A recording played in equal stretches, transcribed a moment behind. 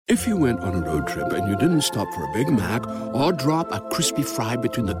If you went on a road trip and you didn't stop for a Big Mac or drop a crispy fry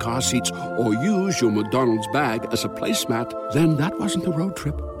between the car seats or use your McDonald's bag as a placemat, then that wasn't a road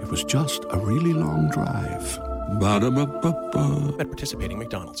trip. It was just a really long drive. Ba-da-ba-ba-ba. At participating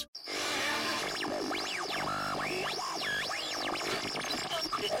McDonald's.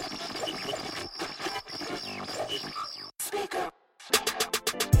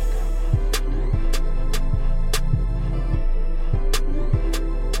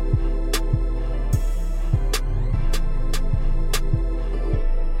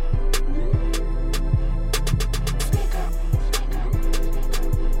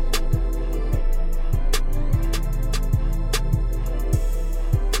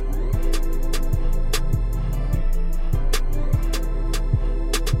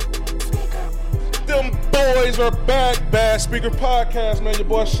 Are back, Bad Speaker Podcast, man. Your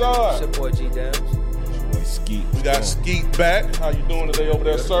boy Shad. It's your boy G Downs. Your boy Skeet. We got Skeet back. How you doing today over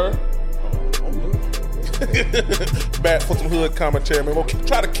there, sir? I'm good. Back for some hood commentary, man. We'll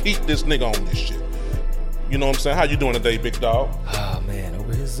try to keep this nigga on this shit. You know what I'm saying? How you doing today, big dog? Oh man,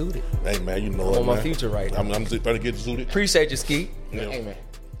 over here zooted. Hey man, you know I'm it, on man. my future right now. I'm about to get zooted. Appreciate you, Skeet. Yeah. Hey, man.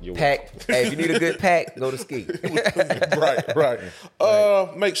 Pack. Hey, if you need a good pack, go to Skeet.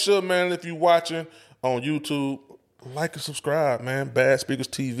 right. Make sure, man, if you're watching on YouTube, like and subscribe, man. Bad Speakers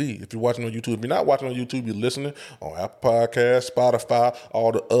TV. If you're watching on YouTube, if you're not watching on YouTube, you're listening on Apple Podcasts, Spotify,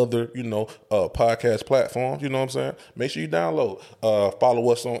 all the other, podcast platforms. You know what I'm saying? Make sure you download.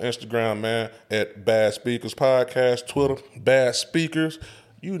 Follow us on Instagram, man, at Bad Speakers Podcast. Twitter, Bad Speakers.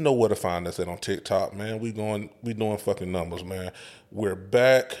 You know where to find us at on TikTok, man. We doing fucking numbers, man. We're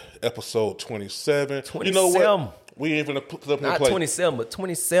back, episode 27. 27. You know what? We ain't finna put up here and Not play. 27, but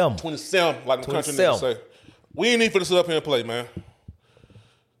 27. 27, like the country 27. niggas say. We ain't even finna sit up here and play, man.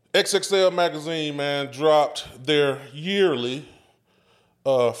 XXL Magazine, man, dropped their yearly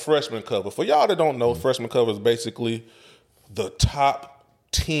freshman cover. For y'all that don't know, freshman cover is basically the top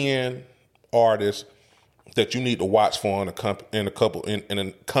 10 artists that you need to watch for in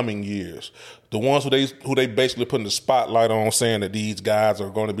the coming years. The ones who they basically putting the spotlight on, saying that these guys are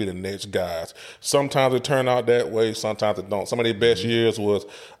going to be the next guys. Sometimes it turn out that way, sometimes it don't. Some of their best years was,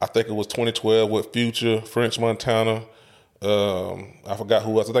 I think it was 2012 with Future, French Montana. I forgot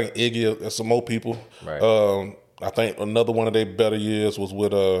who else. I think Iggy and some more people. Right. I think another one of their better years was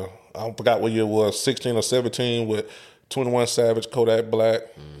with I forgot what year it was, 16 or 17 with 21 Savage, Kodak Black,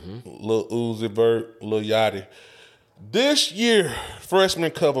 Lil Uzi Vert, Lil Yachty. This year, freshman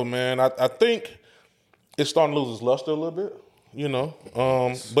cover, man, I think it's starting to lose its luster a little bit,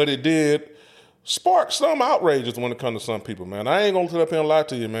 but it did spark some outrages when it comes to some people, man. I ain't gonna sit up here and lie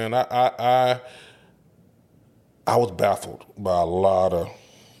to you, man. I was baffled by a lot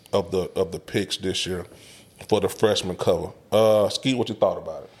of the picks this year for the freshman cover. Skeet, what you thought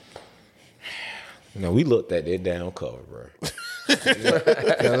about it? We looked at that down cover, bro.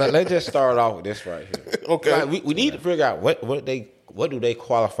 Let's just start off with this right here. Okay. Like, we need to figure out what do they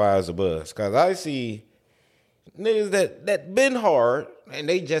qualify as a buzz? Because I see niggas that been hard and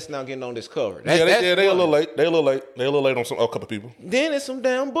they just now getting on this cover. They a little late. They a little late on a couple people. Then there's some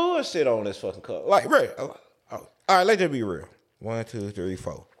damn bullshit on this fucking cover. Like, bro. All right, let's just be real. 1, 2, 3,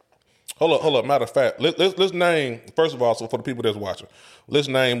 4. Hold up. Matter of fact, let's name, first of all, so for the people that's watching, let's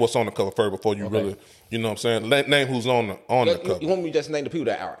name what's on the cover first before you really, you know what I'm saying? Name who's on the cover. You want me to just name the people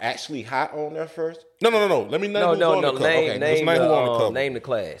that are actually hot on there first? No. Let me name who's on the cover. Name who on the cover. Name the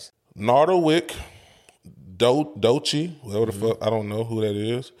class. Nardo Wick, Doechii, whatever the fuck, I don't know who that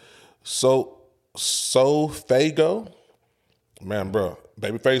is. So Fago, man, bro.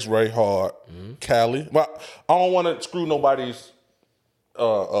 Babyface Ray Hard, Cali. Well, I don't want to screw nobody's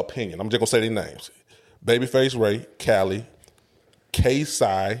opinion. I'm just gonna say their names: Babyface Ray, Cali, K-Ci,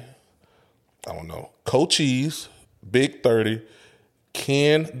 I don't know, Cochise, Big 30,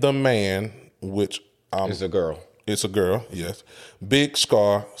 Ken the Man, which It's a girl. It's a girl, yes. Big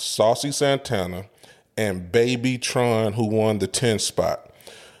Scar, Saucy Santana, and Baby Tron, who won the 10 spot.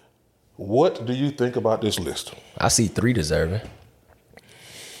 What do you think about this list? I see 3 deserving.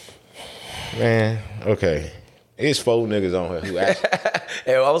 Man, okay. It's 4 niggas on here who actually...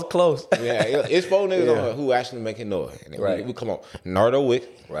 Hey, I was close. Yeah, it's 4 niggas on here who actually making noise. And Right. We come on. Nardo Wick.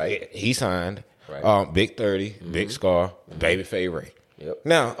 Right. He signed. Right. Big 30, Big Scar, Babyface Ray. Yep.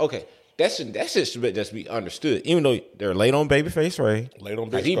 Now, okay. That should just be understood. Even though they're late on Babyface Ray. Late on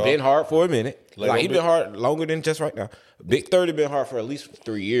Big like, he Scar. been hard for a minute. Late Like, on he Big- been hard longer than just right now. Big 30 been hard for at least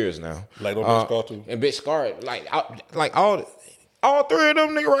 3 years now. Late on Big Scar, too. And Big Scar, all 3 of them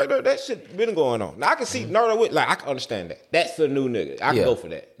niggas right there, that shit been going on. Now, I can see Nardo Wick, like, I can understand that. That's the new nigga. I can Yeah. go for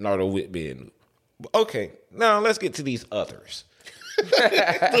that. Nardo Wick being new. Okay, now let's get to these others.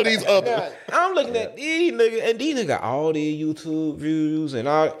 to these others. I'm looking at these niggas, and these niggas got all these YouTube views and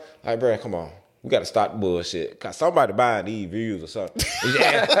all. Like, bro, come on. We got to stop the bullshit. Cause somebody buying these views or something.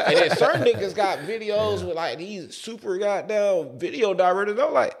 And then certain niggas got videos with like these super goddamn video directors.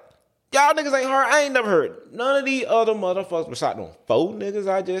 I'm like, y'all niggas ain't hard. I ain't never heard none of these other motherfuckers besides them 4 niggas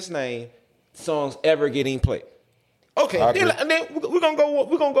I just named songs ever getting played. Okay, and then we're gonna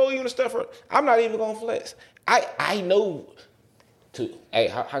go even a step further. I'm not even gonna flex. I know. Hey,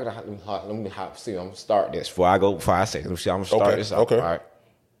 how can I? Let me see. I'm gonna start this before I say. Let me see. I'm gonna start this off. Okay. All right.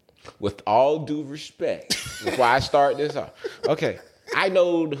 With all due respect, before I start this off, okay, I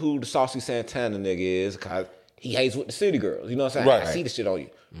know who the Saucy Santana nigga is because he hates with the city girls. You know what I'm saying? Right. I see the shit on you.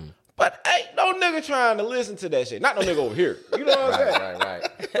 But ain't no nigga trying to listen to that shit. Not no nigga over here. You know what I'm saying? Right.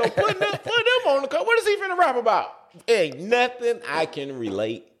 So put them on the cover. What is he finna rap about? Ain't nothing I can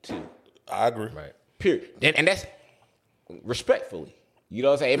relate to. I agree. Right. Period. And that's respectfully. You know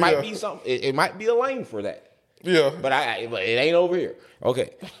what I'm saying? It might be something. It might be a lane for that. Yeah. But but it ain't over here.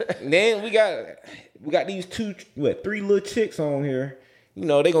 Okay. And then we got these 3 little chicks on here. You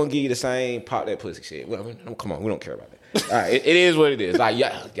know, they gonna give you the same pop that pussy shit. Well, come on, we don't care about that. All right, it is what it is. Like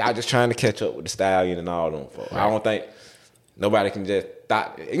y'all just trying to catch up with the stallion and all them folks. Right. I don't think nobody can just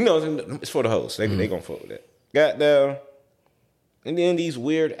thought. You know, it's for the host. They gonna fuck with that. Goddamn. And then these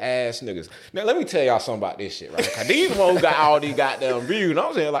weird ass niggas. Now let me tell y'all something about this shit, right? 'Cause these ones got all these goddamn views. And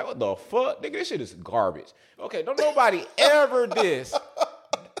I'm saying like, what the fuck, nigga? This shit is garbage. Okay, don't nobody ever diss.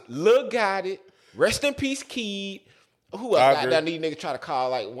 Lil got it. Rest in peace, Keed. Who else got down? These niggas try to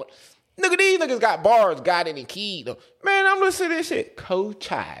call like what? Nigga, these niggas got bars, got it, and Keed. Man, I'm listening to this shit.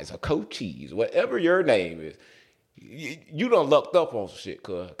 Coach-Cheese or Coach-Cheese, whatever your name is. You done lucked up on some shit,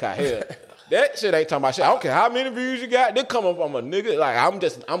 cuz. Hell, that shit ain't talking about shit. I don't care how many views you got. They come up from a nigga. Like,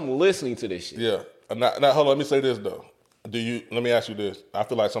 I'm listening to this shit. Yeah. Now, hold on. Let me say this, though. Let me ask you this. I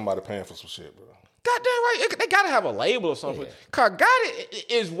feel like somebody paying for some shit, bro. Goddamn right. They got to have a label or something. Cause Got It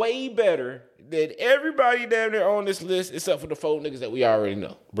is way better than everybody down there on this list except for the 4 niggas that we already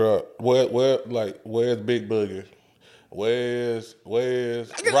know. Bro, where's Big Boogie? Where's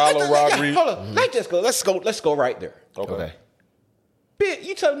Rollo Rodriguez? Hold on. Let's go right there. Okay.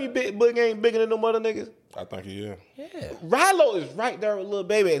 You telling me Big Boogie ain't bigger than them other niggas? I think he is. Yeah. Rollo is right there with Lil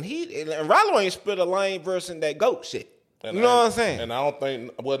Baby, and Rollo ain't spit a lane verse in that GOAT shit. You know what I'm saying? And I don't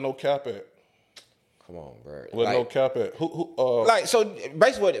think wasn't no cap at. Come on, bro. Wasn't no cap at. Who so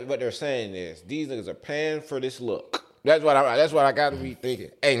basically what they're saying is these niggas are paying for this look. That's what I got to be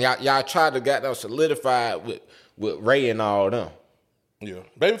thinking. And y'all tried to get them solidified with Ray and all them. Yeah.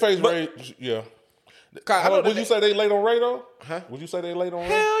 Babyface Ray, yeah. Would you say they late on Ray though? Huh? Would you say they late on Ray?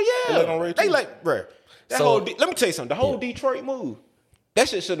 Hell yeah. They late on Ray too? They like, bro. Let me tell you something. The whole Detroit move, that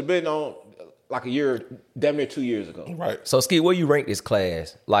shit should have been on like a year, damn near 2 years ago. Right. So, Ski, where you rank this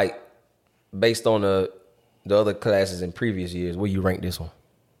class? Like, based on the other classes in previous years, where you rank this one?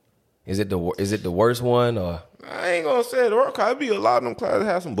 Is it the worst one or? I ain't gonna say the worst. Cause be a lot of them classes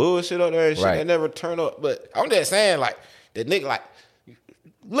have some bullshit up there and shit that never turn up. But I'm just saying, like, the nigga, like,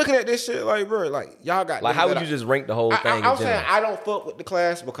 looking at this shit, like, bro, like, y'all got like, how would you just rank the whole thing? I'm saying I don't fuck with the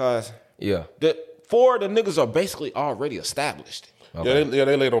class because the niggas are basically already established. Okay. Yeah,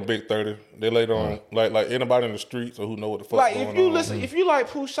 they laid on Big 30. They laid on like anybody in the streets or who know what the fuck like going if you on. listen, if you like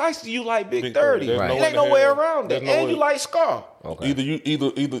Pooh Shiesty, you like Big 30. Right. It ain't no way around it. And you like Scar. Okay.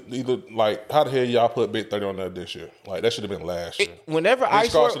 Either like how the hell y'all put Big 30 on there this year? Like that should have been last year. Whenever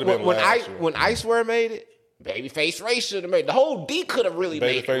when Icewear made it, Babyface Ray should have made it. The whole D could have really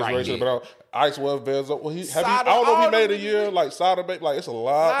made it right here. But Icewear Vezo, I don't know if he made a year like Sada Baby. Like it's a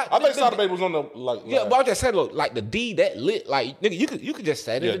lot. I think Sada Baby was on the like. Yeah, but I just said, look, like the D that lit. Like nigga, you could just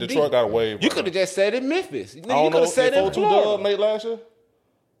said it. Yeah, Detroit got away. You could have just said it in Memphis. Nigga, I don't you could have said it in Florida. made last year.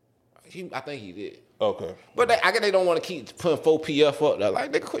 I think he did. Okay, but I guess they don't want to keep putting 4PF up there.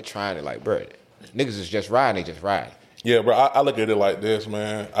 Like nigga, quit trying it. Like bro, niggas is just riding. They just ride. Yeah, bro. I look at it like this,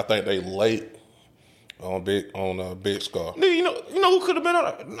 man. I think they late. On Big Scar. Nigga, you know who could have been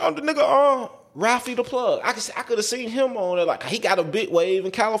on the nigga Ralphie the Plug. I could have seen him on there. Like he got a big wave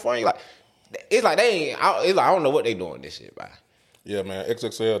in California. Like it's like they ain't. It's like I don't know what they doing this shit by. Yeah, man.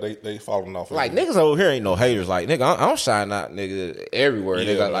 XXL they falling off. Like niggas over here ain't no haters. Like nigga, I'm shining out niggas everywhere.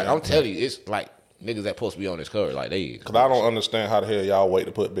 Yeah, nigga, man. Like I'm telling you, it's like niggas that supposed to be on this cover. Like they. Cause I don't understand how the hell y'all wait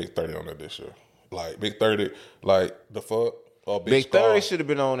to put Big 30 on there this year. Like Big 30, like the fuck. Big 30 should have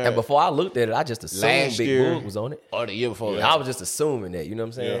been on there. And before I looked at it, I just assumed Big Boog was on it. Or the year before. I was just assuming that. You know what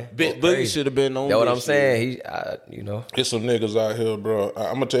I'm saying? Yeah. Big Boogie should have been on. That's what I'm saying. It's some niggas out here, bro.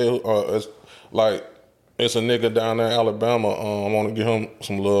 I'm gonna tell you, it's a nigga down there in Alabama. I want to give him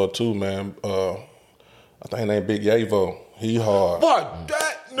some love too, man. I think his name Big Yavo. He hard. Boy,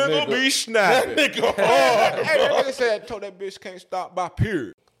 that nigga be snapping. That nigga hard. Hey, that nigga said, told that bitch can't stop by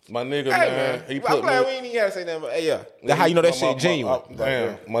period. My nigga, Hey, man. He I'm put glad me. we ain't even gotta say nothing, but hey, yeah. That's how you know that shit genuine.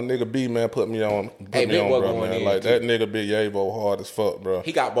 Damn, my nigga B, man, put me on, Hey, Big Boy bro, going man. in, Like, too. that nigga Big Yavo hard as fuck, bro.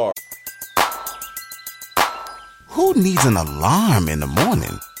 He got bars. Who needs an alarm in the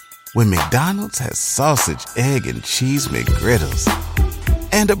morning when McDonald's has sausage, egg, and cheese McGriddles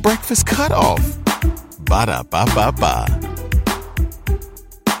and a breakfast cutoff? Ba-da-ba-ba-ba.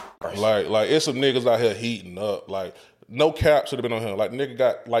 Like it's some niggas out here heating up. Like, no cap should have been on him. Like, nigga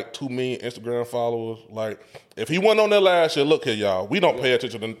got like 2 million Instagram followers. Like, if he wasn't on there last year, look here, y'all. We don't pay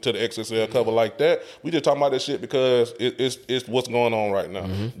attention to the XXL cover like that. We just talking about this shit because it's what's going on right now.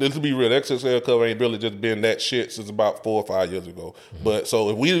 This to be real, the XXL cover ain't really just been that shit since about 4 or 5 years ago. But so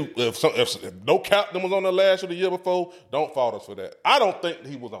if no cap them was on there last year, the year before, don't fault us for that. I don't think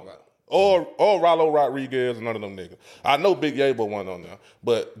he was on that. Or Rollo Rodriguez and none of them niggas. I know Big Yabo wasn't on there,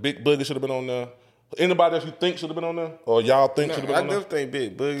 but Big Boogie should have been on there. Anybody else you think should have been on there? Or y'all think should have been on there? I think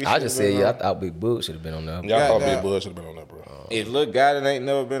Big Boogie. I just said, I thought Big Boog should have been on there. Y'all thought Big Bud should have been on there, bro. If Lil Gotti ain't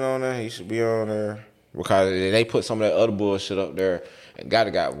never been on there, he should be on there. Because they put some of that other bullshit up there, and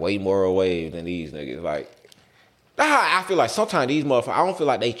Gotti got way more wave than these niggas. Like, that's how I feel like sometimes these motherfuckers, I don't feel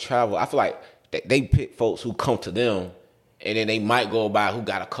like they travel. I feel like they pick folks who come to them, and then they might go by who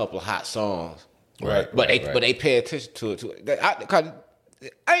got a couple of hot songs. Right. But they pay attention to it too. Cause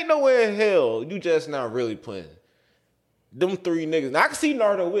ain't nowhere in hell you just not really playing them 3 niggas. Now I can see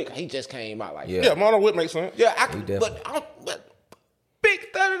Nardo Wick. He just came out like Yeah, Mono Whip makes sense. yeah. I can, but big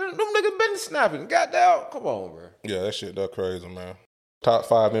 30 them niggas been snapping. Goddamn, come on, bro. Yeah, that shit that crazy, man. Top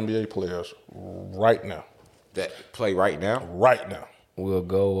 5 NBA players right now. That play right now. Right now. We'll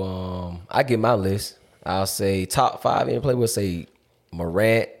go. I get my list. I'll say top 5 in play. We'll say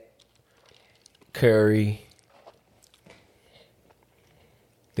Morant, Curry,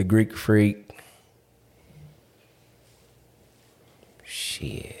 the Greek Freak.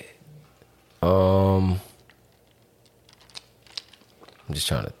 Shit. I'm just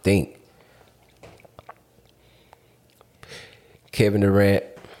trying to think. Kevin Durant.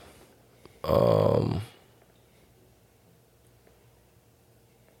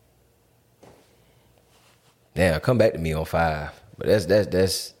 Damn, come back to me on 5. But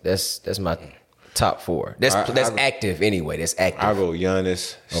that's my top 4. That's active anyway. That's active. I go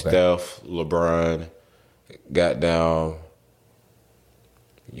Giannis, Steph, LeBron. Goddamn.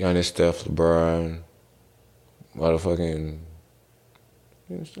 Giannis, Steph, LeBron. Motherfucking.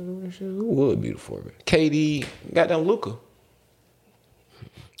 Who would be the 4? KD. Goddamn Luka.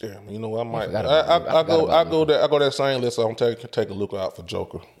 Yeah, you know what? I go that same list. I'm take a look out for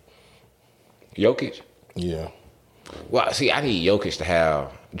Joker. Jokic. Yeah. Well, see, I need Jokic to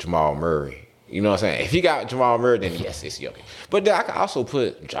have Jamal Murray. You know what I'm saying? If you got Jamal Murray, then yes, it's Jokic. But then I can also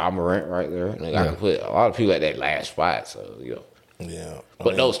put Ja Morant right there. Like, I can put a lot of people at that last spot. So, you know. Yeah.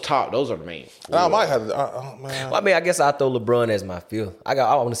 But those are the main. I might have man. Well, I mean, I guess I throw LeBron as my 5th. I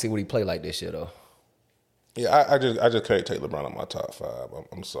want to see what he play like this year though. Yeah, I just can't take LeBron on my top 5.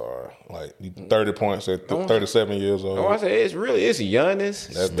 I'm sorry. Like 30 points at 37 years old. No, I say it's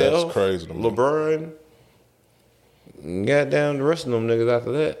Giannis, Steph, that's crazy to me. LeBron. Goddamn the rest of them niggas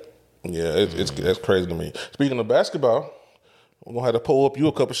after that. Yeah, that's crazy to me. Speaking of basketball, we're gonna have to pull up you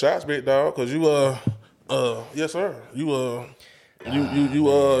a couple shots, big dog, because you yes sir, you lost. No.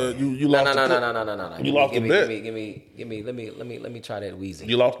 You lost the bet. Let me try that Weezy.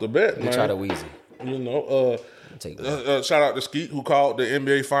 You lost the bet, Let me man. try the Weezy. You know, shout out to Skeet who called the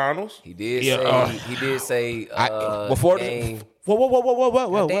NBA Finals. He did say before game.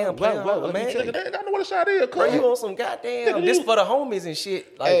 Whoa, Damn, man. I know what a shot is, Bro, you on some goddamn this for the homies and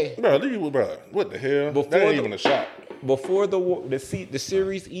shit. Like, Hey, bro, what the hell? Before That ain't the- even a shot. before the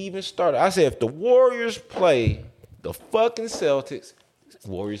series even started, I said if the Warriors play the fucking Celtics,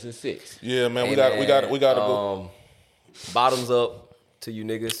 Warriors in 6. Yeah, man, we hey, got to man, go. bottoms up to you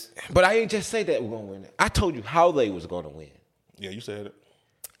niggas. But I ain't just say that we're gonna win. I told you how they was gonna win. Yeah, you said it.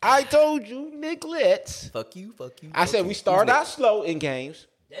 I told you, nigglets. Fuck you. I said we started out slow in games,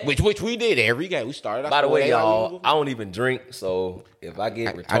 which we did every game. We started out By the slow. way, y'all, I don't even drink, so if I get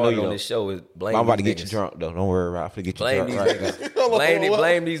I know retarded you on don't. this show, it's blame I'm about to these get you niggas. drunk though. Don't worry about it. I'm finna get you Blame drunk these right now. niggas.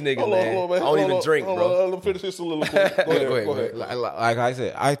 Blame these niggas, man. I don't even drink, bro. Let me finish this soliloquy. Go ahead. Like I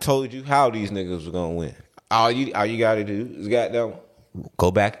said, I told you how these niggas were gonna win. All you gotta do is goddamn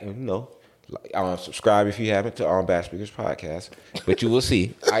go back and subscribe if you haven't to Bad Speakers Podcast. But you will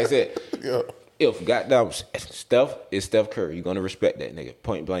see. I said, if goddamn Steph is Steph Curry, you're gonna respect that nigga.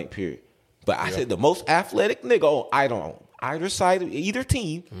 Point blank. Period. But I said the most athletic nigga on either side of either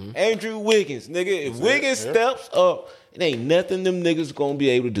team. Andrew Wiggins, nigga. If Wiggins steps up, it ain't nothing them niggas gonna be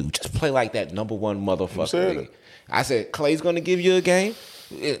able to do. Just play like that number one motherfucker. Nigga. I said Clay's gonna give you a game.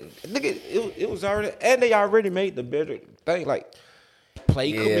 It was already, and they already made the better thing. Like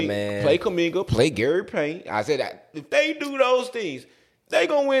play Kuminga, play Gary Payne. I said that if they do those things, they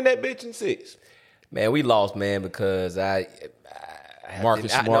gonna win that bitch in 6. Man, we lost, man, because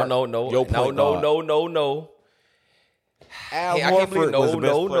Marcus Smart. No. Al I can't Horford was the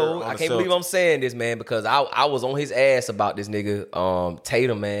best player on I the can't believe I'm saying this, man, because I was on his ass about this nigga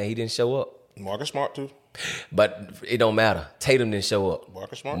Tatum, man. He didn't show up. Marcus Smart too. But it don't matter. Tatum didn't show up.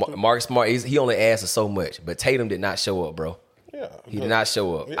 Marcus Smart too. Marcus Smart, he only asked us so much, but Tatum did not show up, bro. Yeah, he did not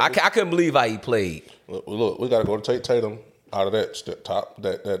show up. Yeah, I couldn't believe how he played. Look, we got to go to take Tatum out of that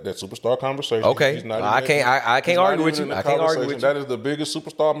superstar conversation. Okay, He's not I can't argue with you. I can't argue with you. That is the biggest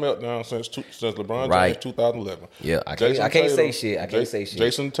superstar meltdown since LeBron James 2011. Yeah, I can't say shit. I can't say shit.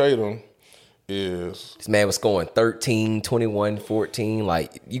 Jason Tatum is this man was scoring 13, 21, 14.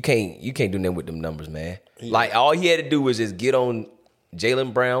 Like you can't do nothing with them numbers, man. Like all he had to do was just get on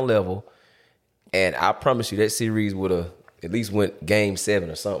Jaylen Brown level, and I promise you that series would have at least went game 7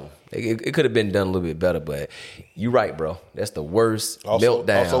 or something. It could have been done a little bit better, but you're right, bro. That's the worst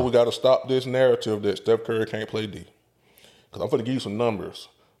meltdown. Also, we got to stop this narrative that Steph Curry can't play D. Because I'm going to give you some numbers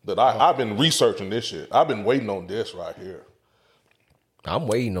that I've been researching this shit. I've been waiting on this right here. I'm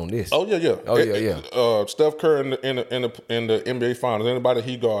waiting on this. Oh yeah. Oh yeah. Steph Curry in the NBA Finals, anybody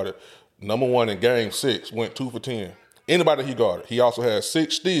he guarded, number 1 in Game 6, went 2 for 10. Anybody he guarded. He also had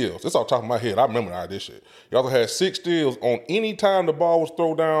 6 steals. That's off the top of my head. I remember all this shit. He also had 6 steals on any time the ball was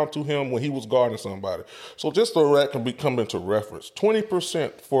thrown down to him when he was guarding somebody. So just so that can come into reference,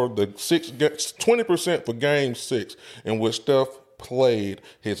 20% for 20% for Game 6 in which Steph played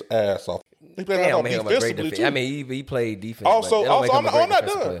his ass off. He played Damn, man, a great defense. I mean, he played defense. Also, I'm not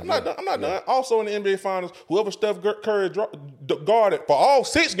done. Also in the NBA Finals, whoever Steph Curry guarded for all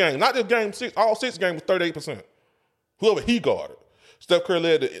 6 games, not just Game 6, all 6 games was 38%. Whoever he guarded. Steph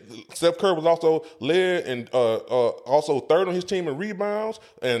Curry was also led and also third on his team in rebounds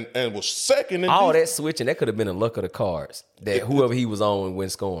and was second in all that switching. That could have been a luck of the cards that whoever he was on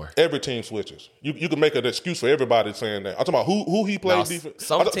went scoring. Every team switches. You can make an excuse for everybody saying that. I'm talking about who he played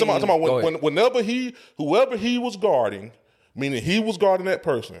defense. I'm talking about whoever he was guarding, meaning he was guarding that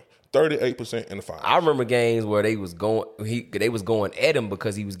person. 38% in the finals. I remember games where they was going at him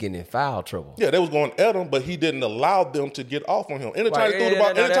because he was getting in foul trouble. Yeah, they was going at him, but he didn't allow them to get off on him. Anytime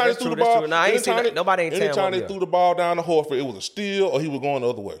they threw the ball down to Horford, it was a steal or he was going the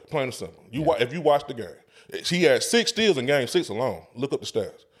other way. Plain and simple. If you watch the game, he had 6 steals in Game 6 alone. Look up the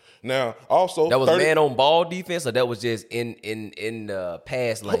stats. Now, also that was man on ball defense, or that was just in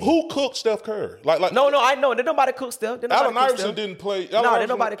pass lane. Who cooked Steph Curry? No, I know. Did nobody cook Steph? Allen Iverson didn't play. Did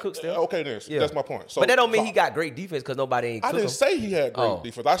nobody cook Steph? Okay, then that's my point. So, but that don't mean he got great defense because nobody ain't. I didn't say he had great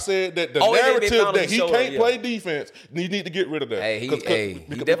defense. I said that the narrative that he can't play defense, you need to get rid of that. He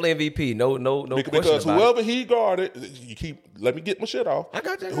definitely MVP. No question because whoever he guarded, let me get my shit off. I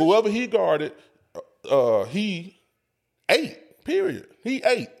got that. Whoever he guarded, he ate. Period. He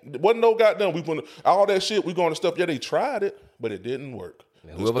ate. Wasn't no goddamn. All that shit. We going to stuff. Yeah, they tried it, but it didn't work.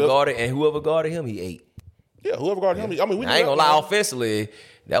 Whoever guarded him, he ate. Yeah, whoever guarded him. I mean, I ain't gonna lie. Offensively,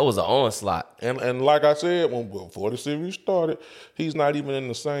 that was an onslaught. And like I said, before the series started, he's not even in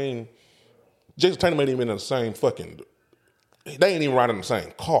the same. Jason Tatum ain't even in the same fucking. They ain't even riding in the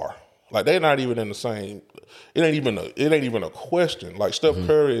same car. Like they're not even in the same. It ain't even a question. Like Steph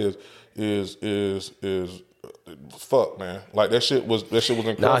Curry is. Fuck, man. Like that shit was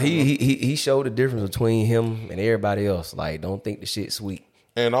incredible. Nah, he showed the difference between him and everybody else. Like, don't think the shit's sweet.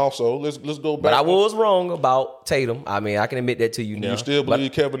 And also, let's go back. But I was wrong about Tatum. I mean, I can admit that to you now. You still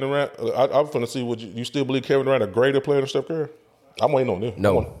believe Kevin Durant? I'm finna see what you still believe Kevin Durant a greater player than Steph Curry? I'm waiting on this.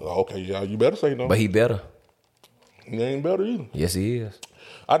 No. Okay, yeah, you better say no. But he better. He ain't better either. Yes, he is.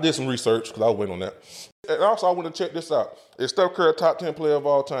 I did some research because I was waiting on that. And also, I want to check this out. Is Steph Curry top 10 player of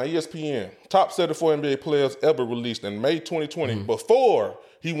all time? ESPN, top 74 NBA players ever released in May 2020 before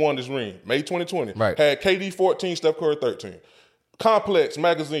he won this ring. May 2020. Right. Had KD 14, Steph Curry 13. Complex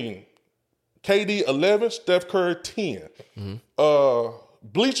magazine, KD 11, Steph Curry 10.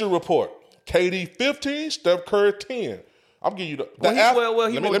 Bleacher Report, KD 15, Steph Curry 10. I'm giving you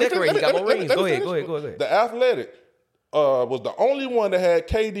he more decorated. He got more rings. Go ahead. The Athletic was the only one that had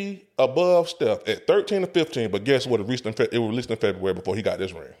KD above Steph at 13 and 15. But guess what? It was released in February before he got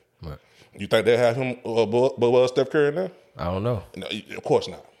this ring. Right. You think they have him above Steph Curry now? I don't know. No, of course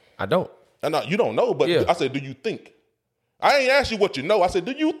not. I don't. No, you don't know. But yeah. I said, do you think? I ain't asked you what you know. I said,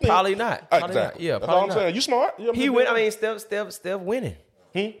 do you think? Probably not. Probably Exactly. not. Yeah, That's probably all I'm not. saying. You smart. You know what He I'm win. saying? I mean, Steph winning.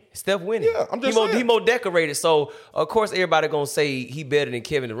 Steph winning. Yeah, I'm just he saying. more decorated. So of course everybody gonna say he better than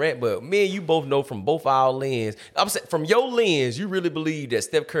Kevin Durant. But me and you both know from both our lens. I'm saying from your lens, you really believe that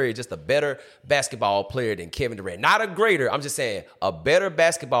Steph Curry is just a better basketball player than Kevin Durant. Not a greater. I'm just saying a better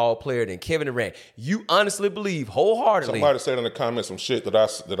basketball player than Kevin Durant. You honestly believe wholeheartedly. Somebody said in the comments some shit that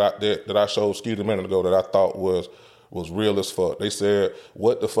I showed Skeet a minute ago that I thought was real as fuck. They said,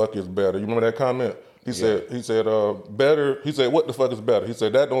 "What the fuck is better?" You remember that comment? He said, better. He said, what the fuck is better? He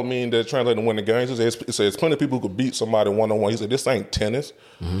said, that don't mean that translating to winning games. He said, it's plenty of people who could beat somebody one-on-one. He said, this ain't tennis.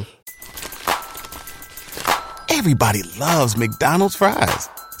 Mm-hmm. Everybody loves McDonald's fries.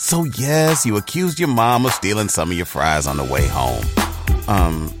 So yes, you accused your mom of stealing some of your fries on the way home.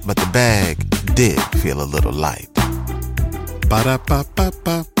 But the bag did feel a little light.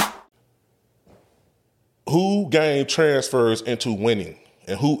 Ba-da-ba-ba-ba. Who game transfers into winning?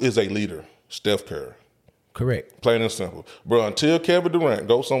 And who is a leader? Steph Curry. Correct. Plain and simple. Bro, until Kevin Durant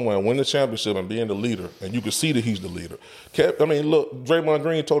goes somewhere and win the championship and being the leader, and you can see that he's the leader. Look, Draymond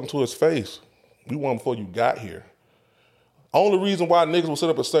Green told him to his face, we won before you got here. Only reason why niggas will sit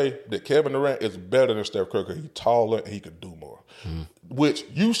up and say that Kevin Durant is better than Steph Curry because he's taller and he could do more. Which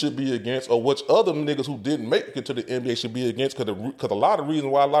you should be against, or which other niggas who didn't make it to the NBA should be against, because a lot of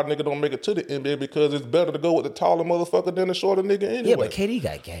reasons why a lot of niggas don't make it to the NBA because it's better to go with the taller motherfucker than the shorter nigga anyway. Yeah, but KD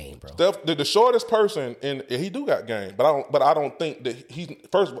got game, bro. Steph, the shortest person, and he do got game, but I don't think that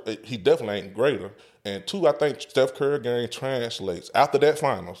he definitely ain't greater. And two, I think Steph Curry game translates. After that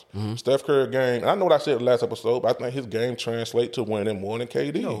finals, Steph Curry game, and I know what I said in the last episode, but I think his game translates to winning more than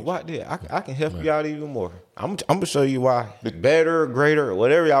KD. You know what? I can help you out even more. I'm gonna show you why. Better, greater,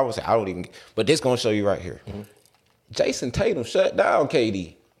 whatever y'all want to say. I don't even. But this gonna show you right here. Jason Tatum shut down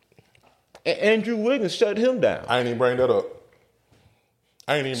KD, and Andrew Wiggins shut him down. I ain't even bring that up.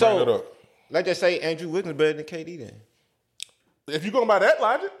 Bring that up. Let's just say Andrew Wiggins better than KD then. If you going by that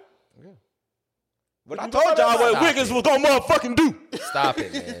logic. But I told y'all what Wiggins was gonna motherfucking do. Stop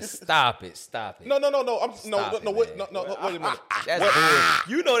it, man. Stop it. No. Wait a minute.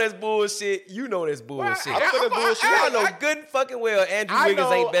 That's bullshit. You know that's bullshit. I said that's bullshit. I know good and fucking well Andrew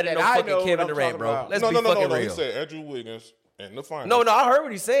Wiggins ain't better than no fucking Kevin Durant, bro. Let's be fucking real. He said Andrew Wiggins in the finals. No, I heard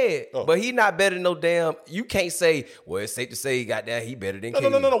what he said, but he not better than no damn. You can't say, well, it's safe to say, goddamn, he better than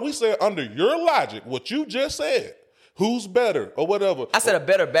KD. No. We said under your logic, what you just said. Who's better or whatever? I said a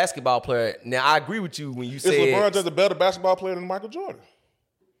better basketball player. Now, I agree with you when you said... Is LeBron James a better basketball player than Michael Jordan?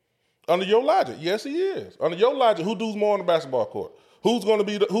 Under your logic, yes, he is. Under your logic, who does more on the basketball court? Who's going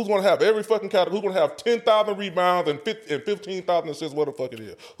to have every fucking category? Who's going to have 10,000 rebounds and 15,000 assists, what the fuck it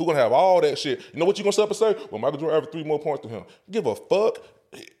is? Who's going to have all that shit? You know what you're going to sit up and say? Well, Michael Jordan averaged 3 more points than him. Give a fuck.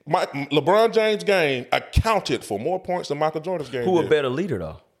 LeBron James' game accounted for more points than Michael Jordan's game. Who a better leader,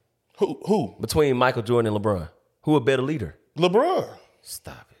 though? Who? Between Michael Jordan and LeBron. Who a better leader? LeBron.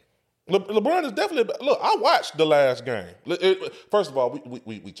 Stop it. LeBron is definitely. Look, I watched the last game. First of all,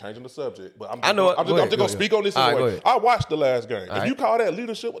 we changing the subject, but I'm just gonna speak on this anyway. I watched the last game. If you call that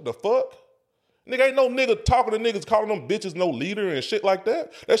leadership, what the fuck? Nigga, ain't no nigga talking to niggas calling them bitches no leader and shit like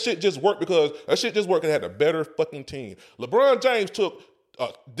that. That shit just worked because it had a better fucking team. LeBron James took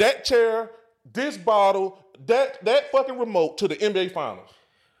that chair, this bottle, that fucking remote to the NBA Finals.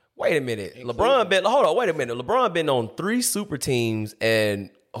 Wait a minute. LeBron been on 3 super teams, and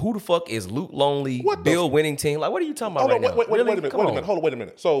who the fuck is Luke Longley, Bill winning team? Like, what are you talking about right now? Wait a minute. Wait a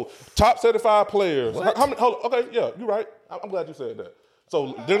minute. So, top 75 players. How many? Okay, yeah, you're right. I'm glad you said that.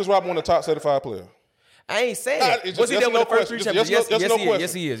 So, Dennis Rodman won the top 75 players. I ain't saying that. Was he there with the first 3 championships?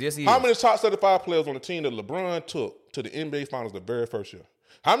 Yes, he is. How many top 75 players on the team that LeBron took to the NBA Finals the very first year?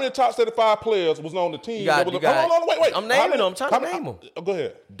 How many top 75 players was on the team? Hold on, wait. I'm naming them. I'm trying to name them. Go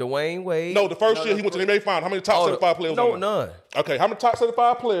ahead. Dwayne Wade. No, the first year he went to the NBA Finals. How many top 75 players? No, none. Okay, how many top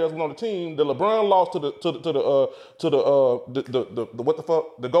 75 players was on the team that LeBron lost to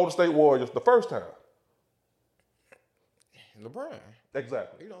the Golden State Warriors the first time? LeBron.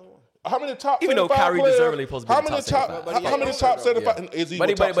 Exactly. How many top? Even though Kyrie deservedly supposed to be how many top 75? Is he? But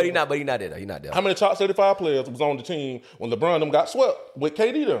he not there. He not there. How many top 75 players was on the team when LeBron them got swept with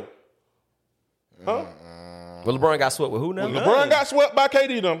KD them? Huh? Well, LeBron got swept with who now? When LeBron got swept by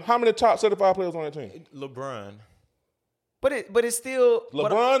KD them. How many top 75 players on that team? LeBron. But it's still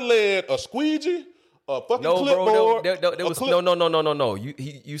LeBron led a squeegee. A fucking clipboard. No.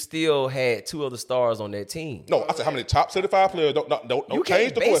 You still had 2 other stars on that team. No, I said how many top 75 players? Don't you change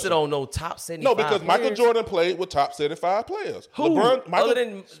can't the base question. it on no top 75. No, because players. Michael Jordan played with top 75 players. Who? Other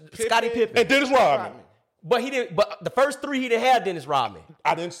than Scottie Pippen and Dennis Rodman. But he didn't. But the first 3 he didn't have Dennis Rodman.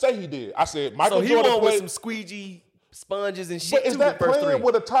 I didn't say he did. I said Michael so Jordan won played with some squeegee. sponges and shit. But is too, that the first playing three.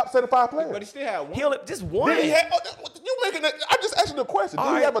 with a top 75 player? But he still had one. He only just one. Did he have, you making that? I just asked you the question. Did All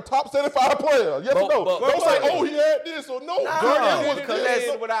he right. have a top 75 player? Yes or no? Don't say, oh, he had this or no. Nah. Jordan was Because this.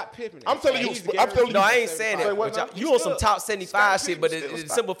 that's- without Pippen. I'm telling you. He's I'm telling you. No, I ain't saying Say that. what But now? you on some top 75 Scott shit, but Pippen it's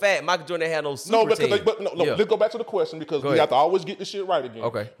still a simple fact. Michael Jordan had no super No, because team. no. Yeah. Let's go back to the question because we ahead. have to always get this shit right again.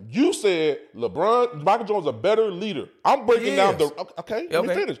 Okay. You said Michael Jordan's a better leader. I'm breaking down the. Okay, let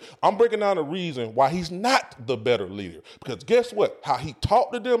me finish. I'm breaking down the reason why he's not the better leader. Because guess what? How he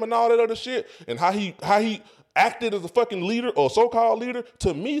talked to them and all that other shit, and how he acted as a fucking leader or so-called leader.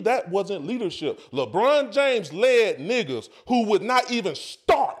 To me, that wasn't leadership. LeBron James led niggas who would not even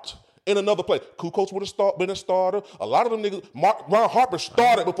start in another place. Kukoc would have been a starter. A lot of them niggas, Ron Harper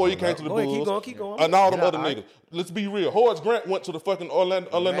started before he came to the Go ahead, Bulls. keep going. And all them other niggas. Let's be real. Horace Grant went to the fucking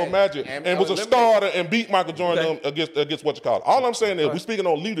Orlando Magic and and was a eliminated. starter and beat Michael Jordan against what you call it. All I'm saying is we're speaking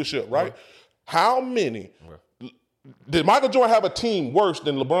on leadership, right? How many did Michael Jordan have a team worse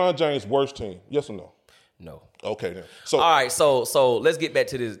than LeBron James' worst team? Yes or no? No. Okay then. So All right, so let's get back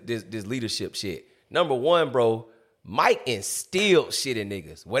to this leadership shit. Number one, bro, Mike instilled shit in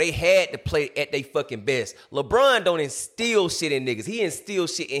niggas where they had to play at their fucking best. LeBron don't instill shit in niggas. He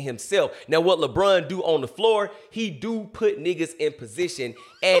instills shit in himself. Now, what LeBron do on the floor, he do put niggas in position,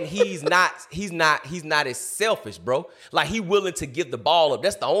 and he's not as selfish, bro. Like, he willing to give the ball up.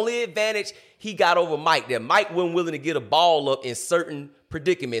 That's the only advantage he got over Mike. That Mike wasn't willing to get a ball up in certain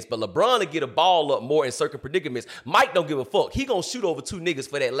predicaments, but LeBron will get a ball up more in certain predicaments. Mike don't give a fuck. He gonna shoot over two niggas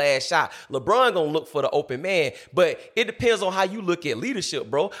for that last shot. LeBron gonna look for the open man, but it depends on how you look at leadership,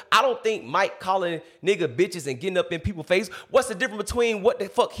 bro. I don't think Mike calling nigga bitches and getting up in people's face. What's the difference between what the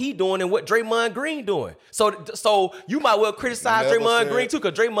fuck he doing and what Draymond Green doing? So you might well criticize Never Draymond said- Green too,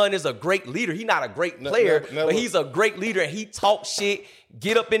 because Draymond is a great leader. He not a great player, never. but he's a great leader, and he talk shit,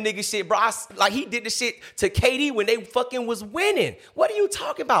 get up in nigga shit, bro. Like, he did the shit to KD when they fucking was winning. What are you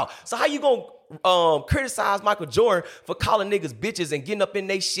talking about? So how you gonna criticize Michael Jordan for calling niggas bitches and getting up in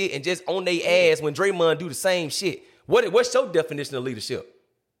they shit and just on they ass when Draymond do the same shit? What's your definition of leadership?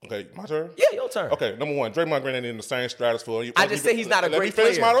 okay, my turn? Yeah, your turn. Okay, number one, Draymond Green ain't in the same stratosphere. I just said he's not a Let me great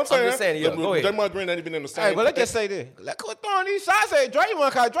finish player. what I'm just saying, yeah, go ahead. Draymond Green ain't even in the same. Hey, but let's just say this. Let's quit throwing these shots at Draymond,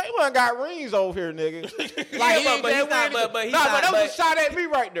 cause Draymond got rings over here, nigga. Yeah, but he's not- but he's not- that was but- a shot at me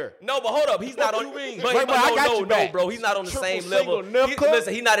right there. No, but hold up, he's not on. you mean? But, Wait, but I got no, you back. bro, he's not on the Triple same single level. nip cup?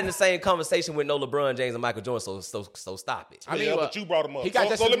 Listen, he's not in the same conversation with no LeBron James and Michael Jordan. So stop it. I mean, Yeah, well, but you brought him up. he got So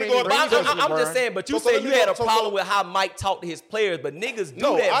just let as me many go to- rings But as I'm just LeBron. saying, but you So said let you me had go- a so- problem with how Mike talked to his players, but niggas do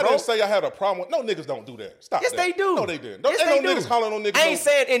No, that, I bro. didn't say I had a problem with. No, niggas don't do that. Stop. Yes, that. they do. No, they didn't. Yes, Ain't they no do. niggas calling on niggas. I ain't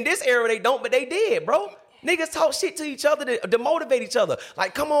saying in this era they don't, but they did, bro. Niggas talk shit to each other to motivate each other.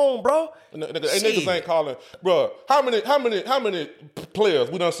 Like, come on, bro. Niggas ain't calling, bro. How many players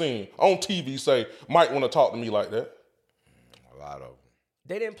we done seen on TV say Mike want to talk to me like that? A lot of them.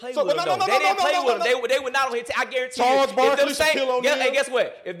 They didn't play So, with him, no, though. no, They no, didn't no, play no, with no, him. They were not on his team. I guarantee Charles you. Barkley, If them Shaquille O'Neal. hey, guess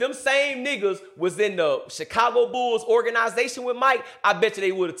what? If them same niggas was in the Chicago Bulls organization with Mike, I bet you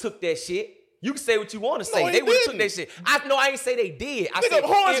they would have took that shit. You can say what you want to say. No, he They would have took didn't. that shit. I ain't say they did. I Nigga, said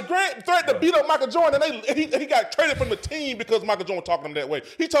Horace if- Grant threatened to beat up Michael Jordan, and he got traded from the team because Michael Jordan talked to him that way.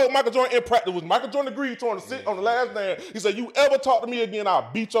 He told Michael Jordan in practice, was Michael Jordan agreed to him to sit on the last man. He said, "You ever talk to me again, I'll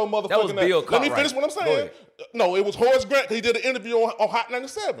beat your motherfucking That was Bill ass." Let me Cartwright. finish what I'm Go saying. ahead. No, it was Horace Grant. He did an interview on Hot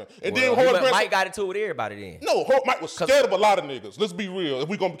 97, and then Well, Horace Grant. Mike got into it with everybody then. No, Mike was scared of a lot of niggas. Let's be real. If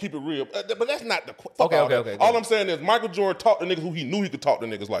we're gonna keep it real, but that's not the fuck Okay, all okay, that. okay, go All ahead. I'm saying is Michael Jordan talked to niggas who he knew he could talk to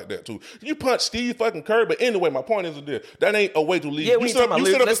niggas like that too. You punch Steve fucking Kerr, but anyway, my point is this: that ain't a way to lead. Yeah, we you ain't talking about you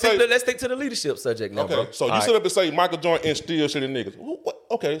sit leadership. up and say, Let's stick to the leadership subject now, okay, bro. so you All sit up and say Michael Jordan instilled shit in niggas.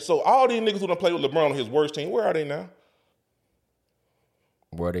 Okay, so all these niggas who done play with LeBron on his worst team, where are they now?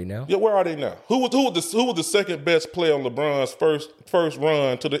 Where are they now? Yeah, where are they now? Who was the second best player on LeBron's first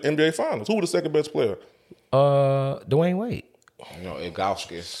run to the NBA Finals? Who was the second best player? Dwayne Wade. You know,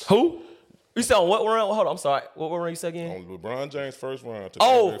 Ilgauskas. Who? You said on what run? Hold on, I'm sorry. What run you said again? On LeBron James' first run to the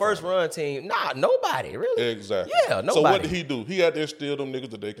Oh, NBA first Finals. run team. Nah, nobody, really. Exactly. Yeah, nobody. So what did he do? He had to instill them niggas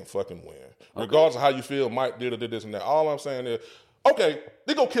that they can fucking win. Regardless of how you feel, Mike did or did this and that. All I'm saying is, okay,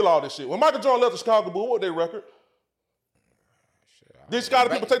 they gonna kill all this shit. When Michael Jordan left the Chicago Bulls, what was their record? Did Chicago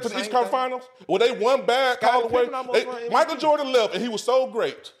people take to the East Conference Finals? Were they one bad call away? Pippen almost won MVP. Michael Jordan left, and he was so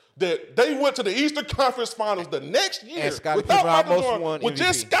great that they went to the Eastern Conference Finals the next year And Scottie without Pippen Michael almost Jordan, won with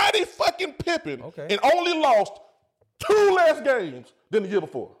just MVP. Scottie fucking Pippen, Okay. and only lost 2 less games than the year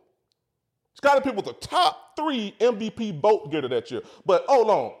before. Scottie Pippen was a top 3 MVP vote getter that year. But hold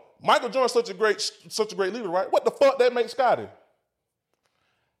on, Michael Jordan's such a great leader, right? What the fuck that make Scottie?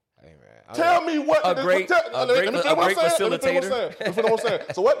 Hey man, Tell me what a great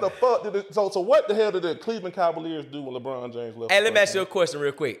facilitator. So what the fuck did it? So what the hell did the Cleveland Cavaliers do when LeBron James left? Hey, let me ask you a question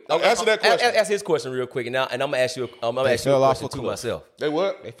real quick. Answer that question. Ask his question real quick, and I'm gonna ask you. I'm gonna ask you a question to myself. They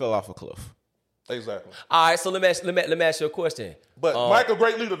what? They fell off a cliff. Exactly. All right, so let me ask you a question. But Michael,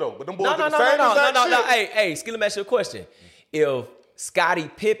 great leader though. But them boys No. Hey, Ski, let me ask you a question. If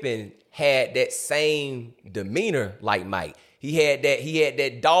Scottie Pippen had that same demeanor like Mike, he had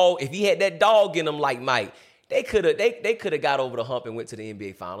that dog. If he had that dog in him like Mike, they could have got over the hump and went to the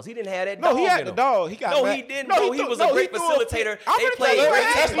NBA Finals. He didn't have that dog. No, he had in the him. dog. He got he didn't. No, he was a great facilitator. They played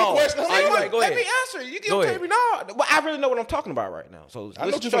great basketball. Let me answer. You can tell me now. Well, I really know what I'm talking about right now. So I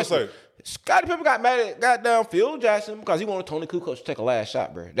know what you're gonna say. Scottie Pippen got mad at goddamn Phil Jackson because he wanted Tony Kukoc to take a last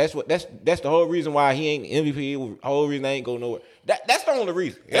shot, bro. That's the whole reason why he ain't MVP. The whole reason they ain't go nowhere. That's the only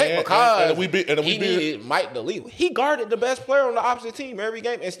reason. It ain't because we needed Mike to lead. He guarded the best player on the opposite team every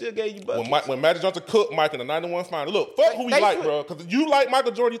game and still gave you buckets. When Magic Johnson cooked Mike in the 91 final, look, fuck who you like, bro. Because you like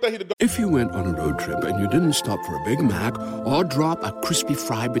Michael Jordan, you think he'd go. If you went on a road trip and you didn't stop for a Big Mac or drop a crispy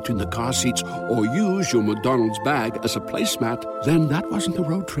fry between the car seats or use your McDonald's bag as a placemat, then that wasn't a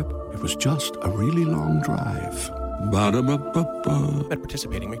road trip. It was just a really long drive. Ba-da-ba-ba-ba. At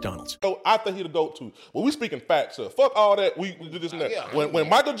participating McDonald's. So I think he'd a GOAT too. Well, we speaking facts, sir. Fuck all that. We do this and that. Yeah. When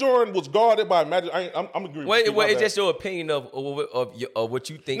Michael Jordan was guarded by Magic, I'm agreeing with you. Well, it's just your opinion of what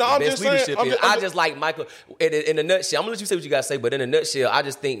you think the best leadership is. I just like Michael. In a nutshell, I'm gonna let you say what you gotta say, but in a nutshell, I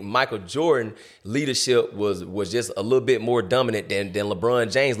just think Michael Jordan leadership was just a little bit more dominant than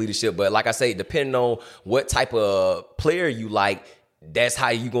LeBron James leadership. But like I say, depending on what type of player you like, that's how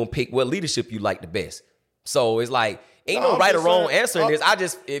you gonna pick what leadership you like the best. So it's like ain't no right or wrong answer in this.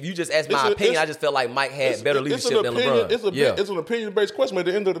 If you just ask my opinion, I just felt like Mike had better leadership than LeBron. It's an opinion-based question. At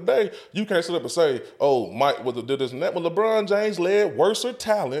the end of the day, you can't sit up and say, "Oh, Mike did this and that." When LeBron James led worser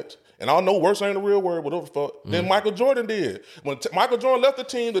talent, and I know worse ain't a real word, whatever the fuck, than Michael Jordan did. When Michael Jordan left the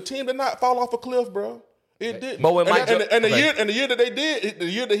team did not fall off a cliff, bro. It didn't. But when the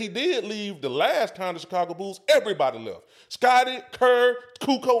year that he did leave, the last time the Chicago Bulls, everybody left. Scottie, Kerr,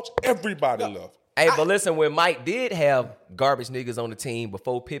 Kukoc, everybody left. Hey, but listen, when Mike did have garbage niggas on the team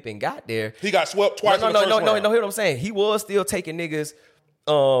before Pippen got there, he got swept twice. No, hear what I'm saying. He was still taking niggas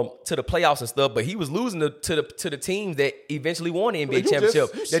to the playoffs and stuff, but he was losing to the teams that eventually won the NBA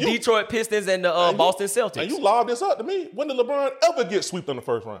championship. The Detroit Pistons and the Boston Celtics. And you lobbed this up to me. When did LeBron ever get swept in the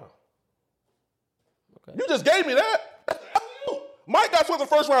first round? Okay. You just gave me that. Mike got swept in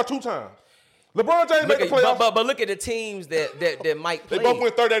the first round 2 times. LeBron James made the playoffs. But look at the teams that Mike played.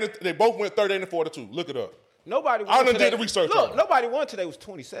 They both went 38-42. Look it up. Nobody won. I done did the research. Look, nobody won today was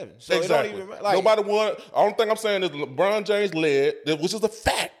 27. So exactly. It don't even, nobody won. The only thing I'm saying is LeBron James led, which is a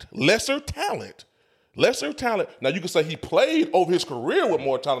fact. Lesser talent. Now you can say he played over his career with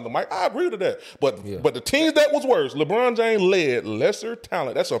more talent than Mike. I agree to that. But the teams that was worse, LeBron James led lesser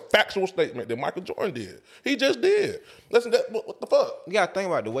talent. That's a factual statement that Michael Jordan did. He just did. Listen, what the fuck? You gotta think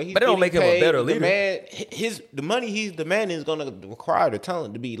about the way he's. But it don't make him a better leader. The money he's demanding is gonna require the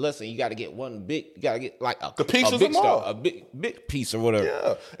talent to be less. You got to get one big. You got to get like a big star, a big piece or whatever.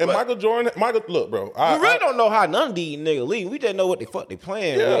 Yeah. And Michael, look, bro. We really don't know how none of these niggas lead. We just know what the fuck they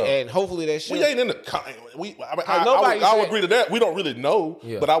playing. Yeah. And hopefully that shit. We ain't in the. I would agree to that. We don't really know,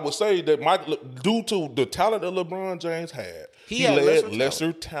 but I would say that Michael, due to the talent that LeBron James had, he led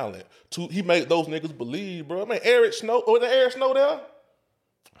lesser talent. He made those niggas believe, bro. I mean, Eric Snow, was there Eric Snow there?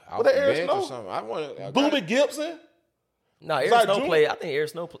 Was there Eric Snow? Booby Gibson? No, Eric Snow played. I think Eric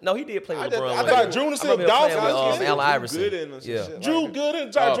Snow. No, he did play with LeBron. I thought Junison Goskins with Allen Iverson. Drew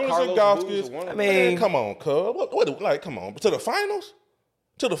Gooden, Junison Goskins. I mean, come on, cuz. What? Come on. To the finals?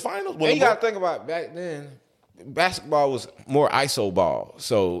 And you got to think about back then, basketball was more ISO ball.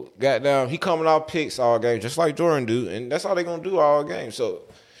 So, goddamn, he coming off picks all game, just like Jordan do, and that's all they going to do all game. So,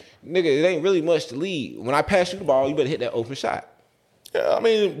 nigga, it ain't really much to lead. When I pass you the ball, you better hit that open shot. Yeah, I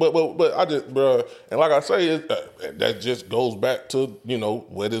mean, but I just, bro, and like I say, that just goes back to,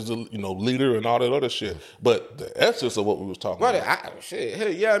 what is the, leader and all that other shit. But the essence of what we was talking about.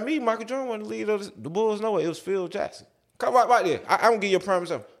 Michael Jordan wasn't the leader of the Bulls. No way, it was Phil Jackson. Come right there. I'm going to give you a prime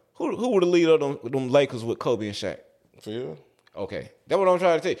example. Who were the leader of them Lakers with Kobe and Shaq? Phil. Okay. That's what I'm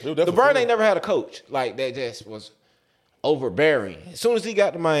trying to tell you. LeBron ain't never had a coach like that just was overbearing. As soon as he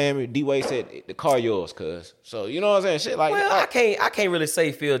got to Miami, D-Wade said, the car yours, cuz. So, you know what I'm saying? Shit like I can't really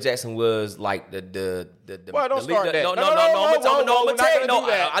say Phil Jackson was like the Well, don't leader. start that. No, No, I'm gonna tell you. No, we're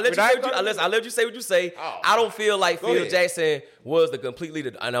not I let you say what you say. Oh. I don't feel like Go Phil ahead. Jackson was the complete leader,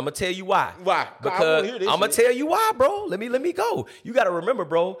 and I'm gonna tell you why. Why? Because I'm I'm gonna tell you why, bro. Let me go. You got to remember,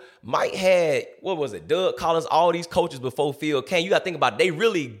 bro. Mike had what was it? Doug Collins, all these coaches before Phil came. You got to think about it, they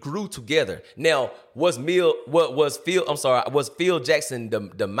really grew together. Now, was Phil Jackson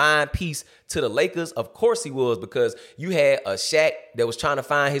the mind piece to the Lakers? Of course he was, because you had a Shaq that was trying to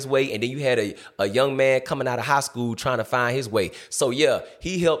find his way, and then you had a young man coming out of high school trying to find his way. So yeah,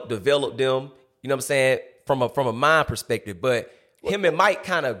 he helped develop them. You know what I'm saying? From a mind perspective, but him and Mike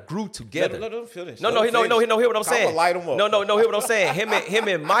kind of grew together. Let him finish. No, hear what I'm saying. I'ma light him up. No, hear what I'm saying. Him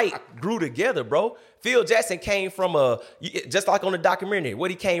and Mike grew together, bro. Phil Jackson came from just like on the documentary.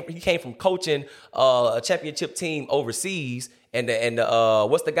 He came from coaching a championship team overseas, and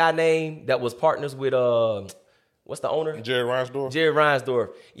what's the guy name that was partners with what's the owner? Jerry Reinsdorf. Jerry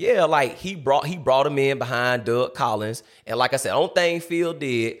Reinsdorf. Yeah, like he brought him in behind Doug Collins, and like I said, only thing Phil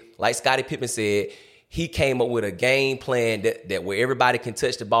did, like Scottie Pippen said, he came up with a game plan that where everybody can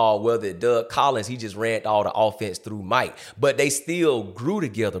touch the ball. Whether Doug Collins, he just ran all the offense through Mike. But they still grew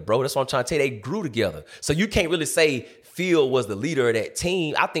together, bro. That's what I'm trying to tell you. They grew together. So you can't really say Phil was the leader of that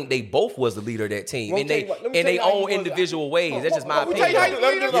team. I think they both was the leader of that team. In their own individual ways. That's just my opinion. Let him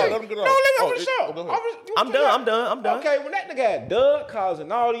get it off. Go ahead. I'm done. Okay, when that nigga had Doug Collins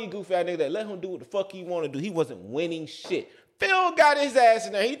and all these goofy ass niggas that let him do what the fuck he want to do, he wasn't winning shit. Phil got his ass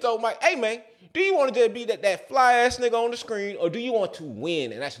in there. He told Mike, hey man, do you want to just be that fly ass nigga on the screen, or do you want to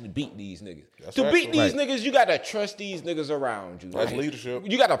win and actually beat these niggas? Beat these niggas, you gotta trust these niggas around you. That's leadership.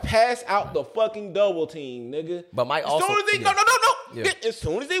 You gotta pass out the fucking double team, nigga. But Mike also, no. Yeah. As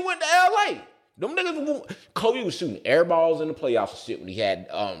soon as he went to LA, them niggas, Kobe was shooting air balls in the playoffs and shit when he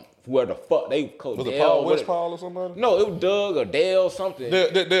had where the fuck they coached. Was it Paul Westphal or somebody? No, it was Doug or Dale something. Yeah.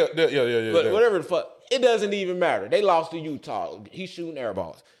 But whatever the fuck, it doesn't even matter. They lost to Utah. He's shooting air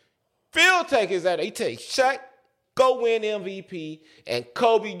balls. Phil take his out. He takes Shaq, go win MVP, and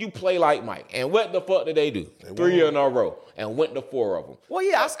Kobe, you play like Mike. And what the fuck did they do? 3 in a row and went to 4 of them. Well,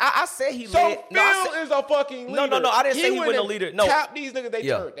 yeah, I said he so led. Phil is a fucking leader. No, I didn't say he wasn't a leader. No, tap these niggas. They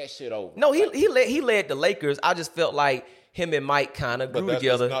turned that shit over. No, he led the Lakers. I just felt like him and Mike kind of grew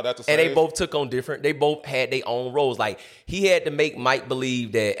together, that's and they both took on different. They both had their own roles. Like he had to make Mike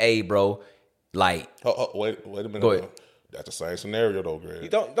believe that, hey, bro, like. Wait a minute. Go ahead. That's the same scenario though, Greg. You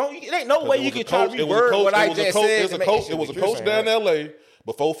don't. It ain't no way you can try to reword what I just said. It was a coach down in L.A.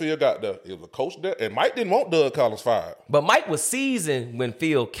 before Phil got there. It was a coach there, and Mike didn't want Doug Collins fired. But Mike was seasoned when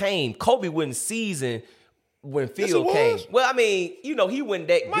Phil came. Kobe wasn't seasoned when Phil came. Well, I mean, he wasn't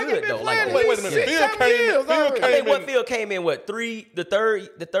that good though. Like, wait a minute. Phil came in. Phil came in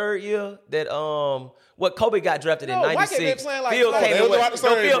the third year that what Kobe got drafted in 96. Phil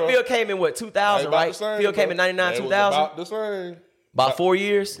came in what 2000, right? Phil came in 99, 2000. About the same. About 4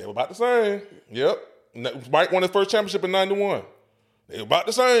 years. They were about the same. Yep. Mike won his first championship in 91. They were about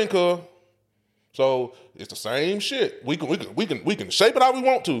the same, cuz. So it's the same shit. We can shape it how we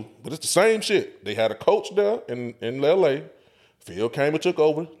want to, but it's the same shit. They had a coach there in LA. Phil came and took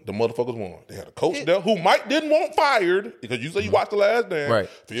over. The motherfuckers won. They had a coach there who Mike didn't want fired, because you say you watched The Last Dance. Right.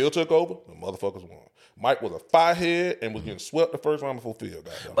 Phil took over. The motherfuckers won. Mike was a firehead and was getting swept the first round before Phil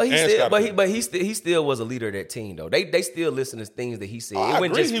got there. But he still was a leader of that team though. They still listen to things that he said. It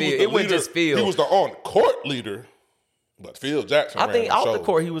wasn't just Phil. He was the on-court leader, but Phil Jackson. I think off the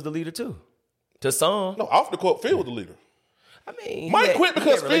court he was the leader too. To some. No, off the court, Phil was the leader. I mean, Mike quit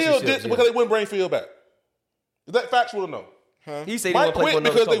because they wouldn't bring Phil back. Is that factual or no? He said Mike quit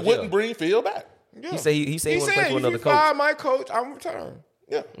because they wouldn't bring Phil back. Yeah. He said he wouldn't play for another coach. Fire my coach, I'm retiring.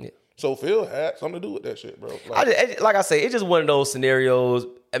 Yeah. So Phil had something to do with that shit, bro. Like I say, it's just one of those scenarios.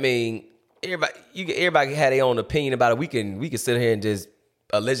 I mean, everybody had their own opinion about it. We can sit here and just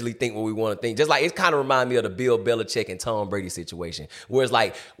allegedly think what we want to think. Just like it kind of remind me of the Bill Belichick and Tom Brady situation, where it's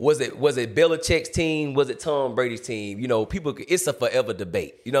like, was it Belichick's team? Was it Tom Brady's team? It's a forever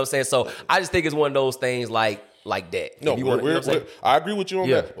debate. You know what I'm saying? So I just think it's one of those things like that. No, I agree with you on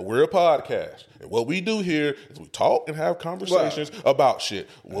that. But we're a podcast, and what we do here is we talk and have conversations about shit.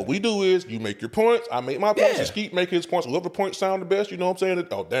 What we do is you make your points, I make my points, and Skeet make his points. Whoever points sound the best, you know what I'm saying?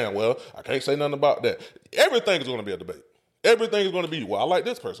 Oh damn, well I can't say nothing about that. Everything is going to be a debate. Everything is going to be, well, I like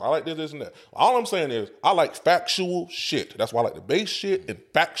this person. I like this, and that. All I'm saying is, I like factual shit. That's why I like the base shit and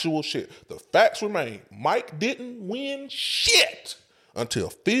factual shit. The facts remain. Mike didn't win shit until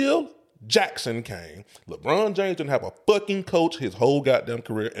Phil Jackson came. LeBron James didn't have a fucking coach his whole goddamn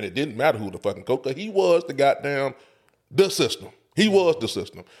career, and it didn't matter who the fucking coach, because he was the system. He was the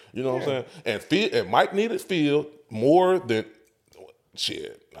system. You know what I'm saying? And Mike needed Phil more than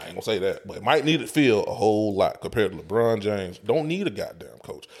Shit, I ain't gonna say that, but Mike needed Phil a whole lot compared to LeBron James. Don't need a goddamn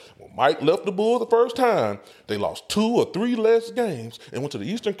coach. When Mike left the Bulls the first time, they lost 2 or 3 less games and went to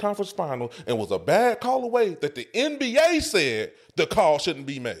the Eastern Conference Final and was a bad call away that the NBA said the call shouldn't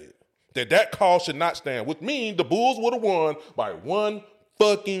be made. That call should not stand, which means the Bulls would have won by 1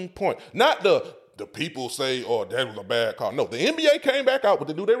 fucking point. Not the people say, oh, that was a bad call. No, the NBA came back out, but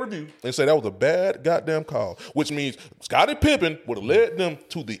they do their review and said that was a bad goddamn call, which means Scottie Pippen would have led them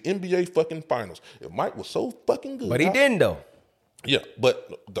to the NBA fucking finals. If Mike was so fucking good. But he didn't, though. Yeah,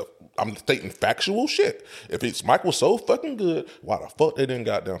 but I'm stating factual shit. If Mike was so fucking good, why the fuck they didn't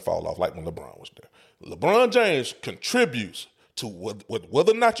goddamn fall off like when LeBron was there? LeBron James contributes to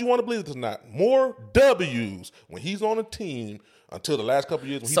whether or not you want to believe it or not, more W's when he's on a team until the last couple of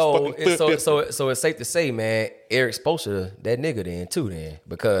years when he's fucking so it's safe to say, man, Eric Spoelstra, that nigga then,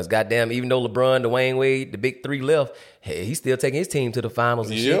 because goddamn, even though LeBron, Dwayne Wade, the big 3 left, hey, he's still taking his team to the finals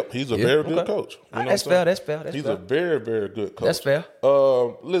and shit. Yep, he's a very good coach. You know that's fair. That's fair. He's a very, very good coach. That's fair.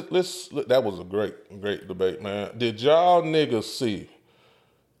 That was a great debate, man. Did y'all niggas see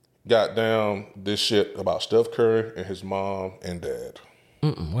goddamn this shit about Steph Curry and his mom and dad?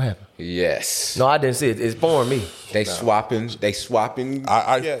 What happened? Yes. No, I didn't see it. It's boring me. They swapping.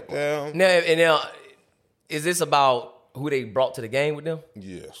 Now, is this about who they brought to the game with them?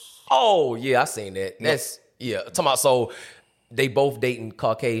 Yes. Oh, yeah, I seen that. That's, talking about, so they both dating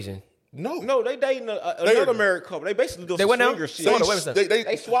Caucasian. No, they dating another married couple. They basically do some swinger shit.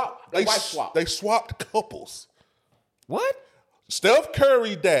 They swapped. They wife swapped. They swapped couples. What? Steph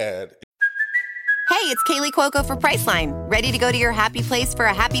Curry dad. Hey, it's Kaylee Cuoco for Priceline. Ready to go to your happy place for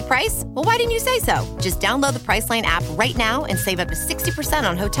a happy price? Well, why didn't you say so? Just download the Priceline app right now and save up to 60%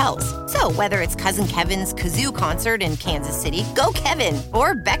 on hotels. So whether it's Cousin Kevin's Kazoo Concert in Kansas City, go Kevin,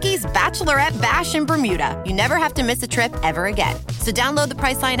 or Becky's Bachelorette Bash in Bermuda, you never have to miss a trip ever again. So download the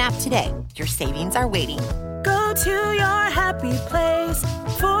Priceline app today. Your savings are waiting. Go to your happy place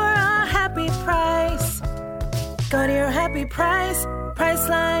for a happy price. Go to your happy price,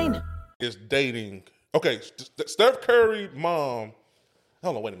 Priceline. Is dating. Okay, Steph Curry mom.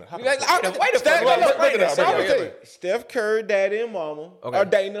 Hold on, wait a minute. Steph Curry, daddy, and mama are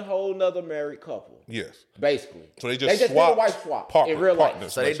dating a whole nother married couple. Yes. Basically. So they just did a wife swap in real life.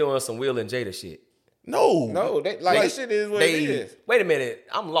 So they doing some Will and Jada shit. No, this shit is what it is. Wait a minute,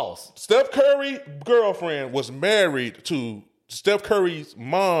 I'm lost. Steph Curry's girlfriend was married to Steph Curry's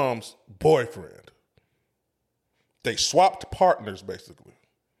mom's boyfriend. They swapped partners, basically.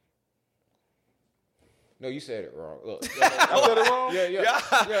 No, you said it wrong. Look, I said it wrong?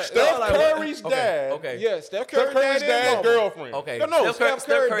 Yeah. Steph Curry's dad. Okay. Yeah, Steph Curry's dad's girlfriend. Okay. No, Steph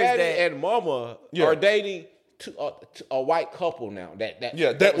Curry's dad and mama are dating a white couple now.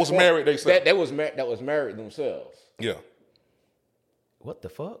 That was married. They said that was married themselves. Yeah. What the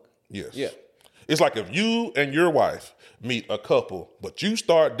fuck? Yes. Yeah. It's like if you and your wife meet a couple, but you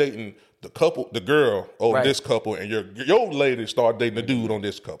start dating the girl over this couple, and your lady start dating the dude on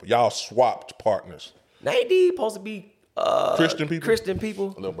this couple. Y'all swapped partners. Now, ain't these supposed to be Christian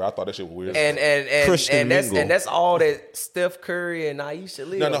people? No, bro, I thought that shit was weird. Christian that's all that Steph Curry and Aisha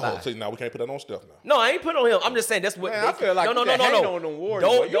live No. by. See, now we can't put that on Steph now. No, I ain't put it on him. I'm just saying that's what. Man, I feel like no. on them Warriors.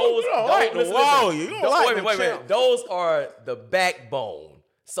 Wait a minute. Those are the backbone.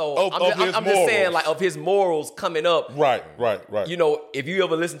 So I'm just saying, like, of his morals coming up. Right. You know, if you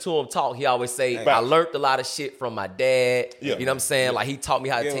ever listen to him talk, he always say, I learned a lot of shit from my dad. Yeah. You know what I'm saying? Yeah. Like, he taught me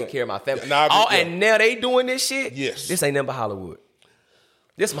how to take care of my family. And now they doing this shit? Yes. This ain't nothing but Hollywood.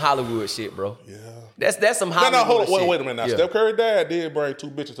 This some Hollywood shit, bro. Yeah. That's some Hollywood shit. Hold on. Wait a minute now. Yeah. Steph Curry dad did bring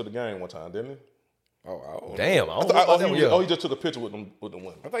 2 bitches to the game one time, didn't he? Damn. He just took a picture with them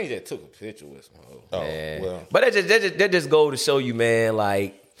women. I think he just took a picture with some hoes. Well. But that just go to show you, man,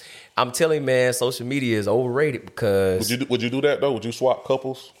 like, I'm telling you, man, social media is overrated because... Would you do that, though? Would you swap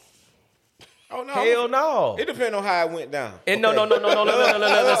couples? Oh, no. Hell no. It depends on how it went down. And no.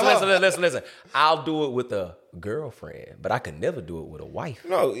 Listen. I'll do it with a girlfriend, but I could never do it with a wife.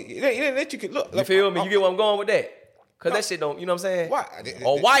 No, that you can look. You feel me? You get where I'm going with that? Because that shit don't, you know what I'm saying?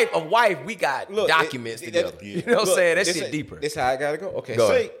 Why? A wife, we got documents together. You know what I'm saying? That shit deeper. This how I gotta go. Okay, go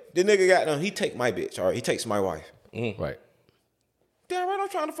say ahead. the nigga got done. He take my bitch. All right, he takes my wife. Right. Damn right, I'm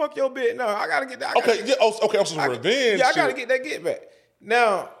trying to fuck your bitch. No, I gotta get that. I'm some revenge. Yeah, I gotta get that get back.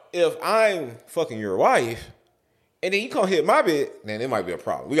 Now, if I'm fucking your wife, and then you come hit my bitch, then it might be a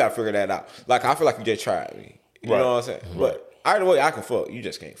problem. We gotta figure that out. Like, I feel like you just tried me. You know what I'm saying? Right. Either way, I can fuck. You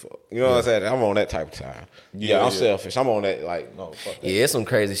just can't fuck. You know what I'm saying? I'm on that type of time. Yeah, I'm selfish. I'm on that, like, no, fuck that. Yeah, it's some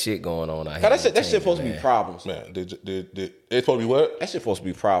crazy shit going on out here. That shit supposed to be problems. Man, it's supposed to be what? That shit supposed to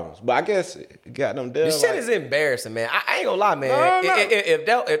be problems. But I guess it got them dead. This shit is embarrassing, man. I ain't gonna lie, man. No. If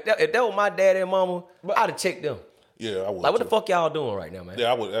that was my daddy and mama, I'd have checked them. Yeah, I would. Like, what the fuck y'all doing right now, man?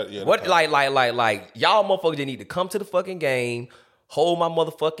 Yeah, I would. Yeah. What, like, y'all motherfuckers just need to come to the fucking game, hold my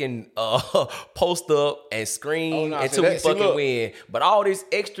motherfucking post up and scream until we fucking win. But all this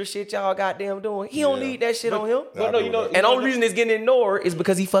extra shit y'all goddamn doing, he don't need that shit on him. But no, you know, and the only reason it's getting ignored is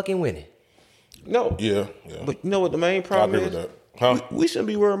because he fucking winning. No. Yeah. But you know what the main I problem agree is? with that. Huh? We shouldn't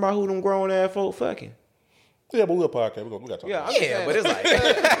be worried about who them grown ass folk fucking. Yeah, but we're a podcast. We got to talk about it. Yeah, but it's like, You know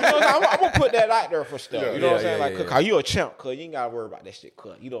what I'm saying? I'm gonna put that out there for stuff. You know what I'm saying? yeah, Like, yeah. cause you a champ, cause you ain't gotta worry about that shit.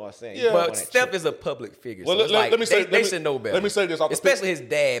 Cause you know what I'm saying? Yeah. but Steph is a public figure. Well, So it's let like, me say- they should know better. let me say this off the especially his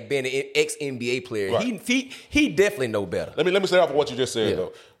dad being an ex-NBA player. Right. He definitely know better. Let me say off of what you just said Yeah.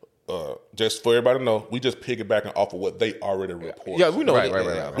 though. Just for everybody to know, we just piggybacking off of what they already reported. Yeah, we know.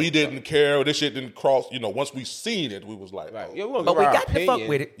 Right. We didn't care. This shit didn't cross. You know, once we seen it, we was like, Right. oh. Yeah, we gonna But give we our got to opinion. fuck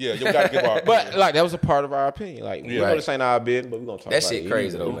with it. Yeah, you got to give our. But like that was a part of our opinion. Like, we know Right. this ain't our business, but we gonna talk That about shit it.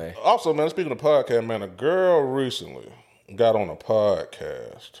 crazy though, man. Also, man, speaking of podcast, man, a girl recently got on a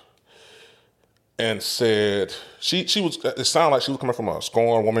podcast and said she was. It sounded like she was coming from a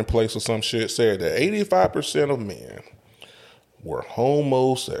scorned woman place or some shit. Said that 85% of men were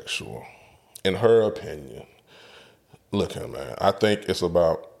homosexual, in her opinion. Look here, man. I think it's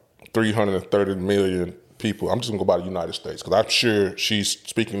about 330 million people. I'm just gonna go by the United States because I'm sure she's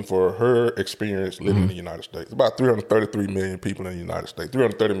speaking for her experience living in the United States. About 333 million people in the United States.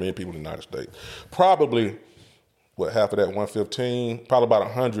 330 million people in the United States. Probably, what, half of that 115? Probably about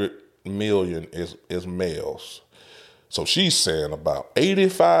 100 million is males. So she's saying about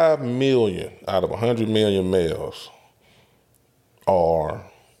 85 million out of 100 million males are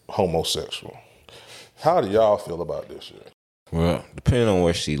homosexual. How do y'all feel about this shit? Well, depending on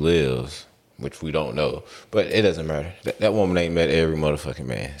where she lives, which we don't know, but it doesn't matter. That woman ain't met every motherfucking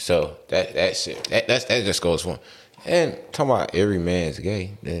man. So that shit, that just goes for. And talking about every man's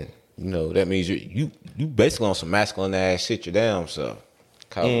gay, then you know that means you basically on some masculine ass shit your damn self.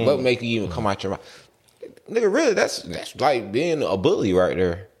 What make you even come out your mouth? Nigga, really, that's like being a bully right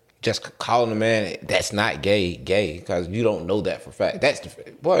there. Just calling a man that's not gay, because you don't know that for a fact. That's the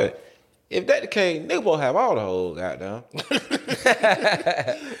fact. Boy, if that the case, nigga will have all the hoes, goddamn.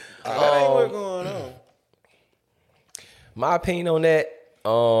 That ain't what's going on. My opinion on that,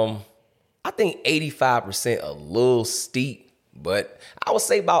 I think 85% a little steep, but I would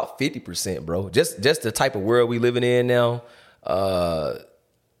say about 50%, bro. Just the type of world we living in now.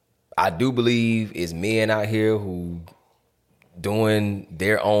 I do believe it's men out here who doing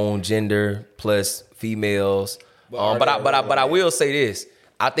their own gender plus females. But I will say this.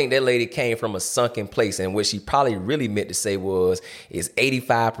 I think that lady came from a sunken place, and what she probably really meant to say was, is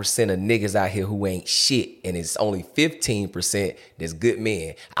 85% of niggas out here who ain't shit, and it's only 15% that's good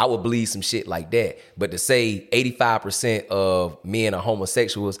men. I would believe some shit like that. But to say 85% of men are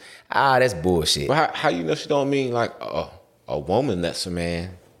homosexuals, that's bullshit. But how you know she don't mean like a woman that's a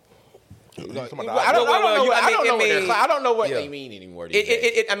man? I don't know what they mean anymore.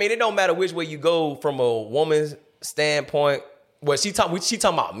 I mean, it don't matter which way you go from a woman's standpoint. Well, she talking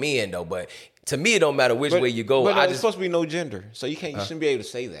about men though, but to me, it don't matter which way you go. But there's supposed to be no gender, so you shouldn't be able to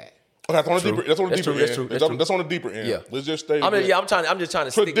say that. That's on the deeper end. True. That's on the deeper end. Yeah. Let's just stay. I'm just trying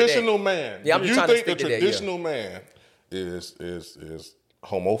to stick to that. Traditional man. Yeah, I'm just trying to stick to that. You think the traditional man is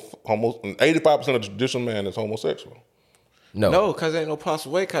homo? 85% of the traditional man is homosexual. No, because ain't no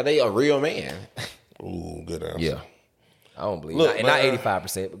possible way. Because they a real man. Ooh, good answer. Yeah. I don't believe Look, not man.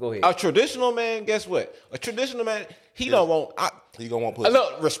 85%, but go ahead. A traditional man, guess what? A traditional man, he don't want. He gonna want pussy.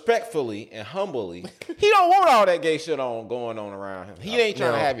 Look, respectfully and humbly, he don't want all that gay shit going on around him. He ain't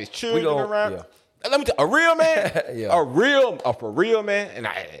trying to have his children around. Yeah. Let me tell you, a real man, Yeah. a real man, and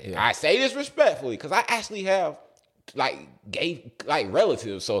I say this respectfully because I actually have like gay like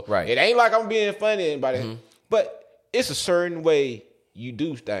relatives, so Right. it ain't like I'm being funny about it, but it's a certain way you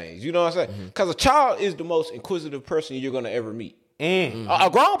do things. You know what I'm saying? Because a child is the most inquisitive person you're gonna ever meet. A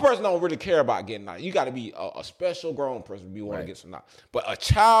grown person don't really care about getting out. You got to be a special grown person to be want to get some out. But a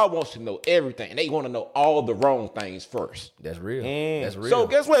child wants to know everything, and they want to know all the wrong things first. That's real. That's real. So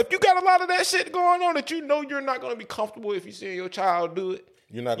guess what? If you got a lot of that shit going on that you know you're not going to be comfortable if you see your child do it,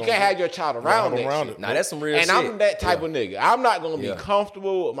 You're not you gonna can't have your child around that shit. Now that's some real And shit. I'm that type of nigga. I'm not going to Yeah. be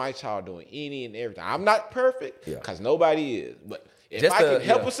comfortable with my child doing any and everything. I'm not perfect Yeah. because nobody is. But if Just I can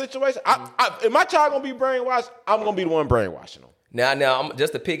help yeah. a situation, if my child going to be brainwashed, I'm going to be the one brainwashing them. Now, I'm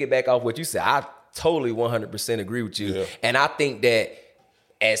just to piggyback off what you said, totally 100% agree with you. Yeah. And I think that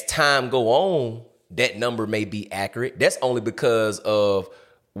as time go on, that number may be accurate. That's only because of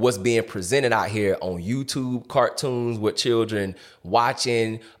what's being presented out here on YouTube, cartoons with children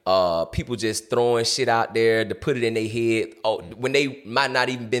watching, people just throwing shit out there to put it in their head when they might not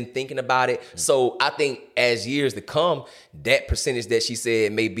even been thinking about it. So I think as years to come, that percentage that she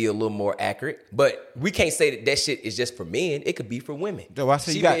said may be a little more accurate. But we can't say that shit is just for men. It could be for women. So I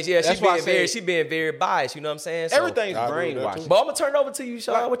say She being very biased. You know what I'm saying? So, everything's I agree with that brainwashing. too. but I'm gonna turn it over to you,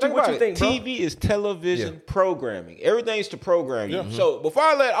 Sean. What you think, bro? TV is television programming. Everything's to program you. Yeah. So before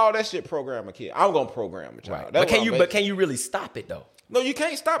I let all that shit program a kid, I'm gonna program a child. Right. That's But can you really stop it though? No, you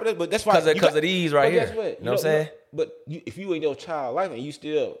can't stop it. But that's why Because of these right but here. guess what? You know what I'm saying? But if you in your child life and you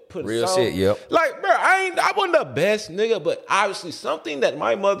still put Real shit, yep. Like, bro, I wasn't the best nigga, but obviously something that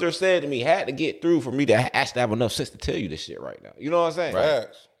my mother said to me had to get through for me to actually have enough sense to tell you this shit right now. You know what I'm saying?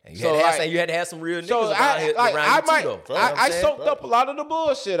 Facts. And So, you had to have some real niggas So around you too, though. I soaked up a lot of the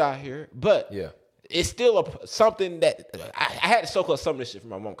bullshit out here, but Yeah. it's still something that I had to soak up some of this shit from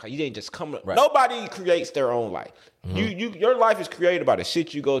my mom. Cause you didn't just come. Right. Nobody creates their own life. Your life is created by the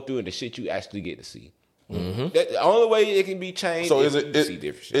shit you go through and the shit you actually get to see. The only way it can be changed. So is you see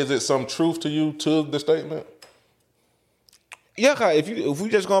different shit. is it some truth to you to the statement? Yeah, cause if we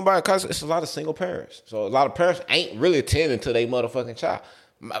just going by, cause it's a lot of single parents. So a lot of parents ain't really attending to their motherfucking child.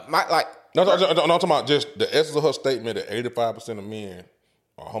 No, I'm talking about just the essence of her statement that 85% of men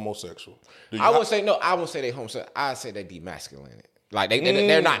are homosexual. I wouldn't say they homosexual. I'd say they demasculine. Like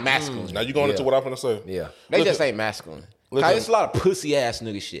they're not masculine. Now you going into what I'm gonna say? Yeah. They Look just at- ain't masculine. look Cause at- it's a lot of pussy ass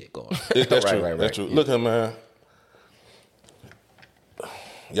nigga shit going. That's true. right, That's true. yeah. Look here, man.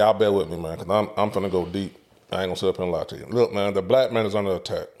 Y'all bear with me, man, because I'm finna go deep. I ain't gonna sit up here and lie to you. Look, man, the black man is under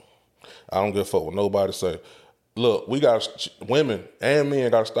attack. I don't give a fuck what nobody say. Look, we got women and men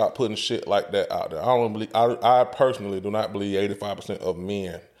got to stop putting shit like that out there. I personally do not believe 85% of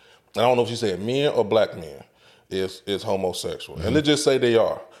men. I don't know if she said men or black men is homosexual, and they just say they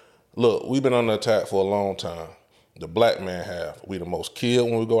are. Look, we've been under attack for a long time. The black man have. We the most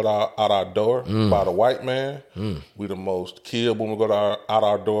killed when we go out our door by the white man. We the most killed when we go out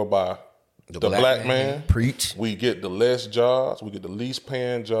our door by the black man. Preach. We get the less jobs. We get the least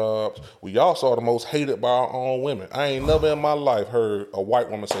paying jobs. We also are the most hated by our own women. I ain't never in my life heard a white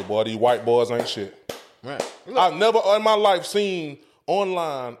woman say, boy, these white boys ain't shit. Right. I've never in my life seen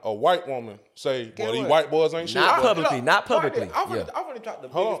online a white woman say, boy, these white boys ain't shit. Not Boy, publicly. Not publicly. I'm Yeah. gonna talk the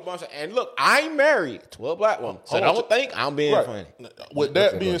Hold biggest on. bunch of, and look, I ain't married to a black woman, so Hold on. don't think I'm being Right. funny. With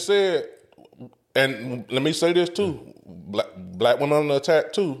that being said, and let me say this too, black women under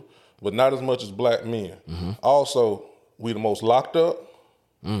attack too, but not as much as black men. Also, we the most locked up.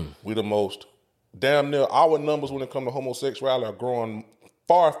 We the most damn near our numbers when it comes to homosexuality are growing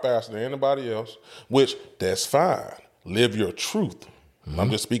far faster than anybody else, which that's fine. Live your truth.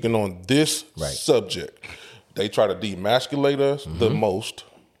 I'm just speaking on this subject. They try to demasculate us the most,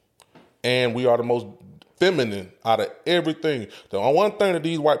 and we are the most feminine out of everything. The one thing that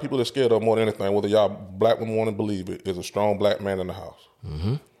these white people are scared of more than anything, whether y'all black women want to believe it, is a strong black man in the house.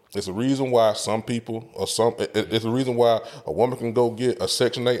 It's a reason why some people or it's a reason why a woman can go get a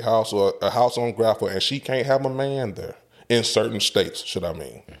Section 8 house or a house on Grapple and she can't have a man there in certain states, should I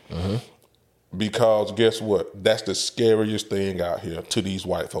mean. Because guess what? That's the scariest thing out here to these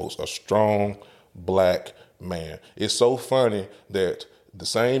white folks, a strong black man. It's so funny that the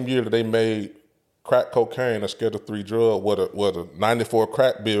same year that they made crack cocaine a Schedule III drug, where the 94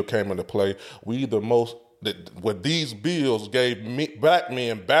 crack bill came into play, we the most, what these bills gave black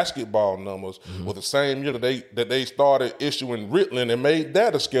men basketball numbers was the same year that they started issuing Ritalin and made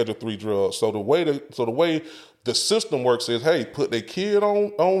that a Schedule III drug. So the way the system works is, hey, put their kid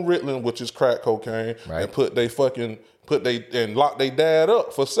on Ritalin, which is crack cocaine, and and lock their dad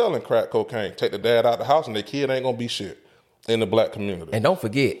up for selling crack cocaine. Take the dad out the house, and their kid ain't gonna be shit in the black community. And don't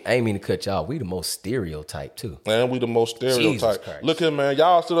forget, I ain't mean to cut y'all. We the most stereotype too. And we the most stereotype. Jesus Christ. Look here, man.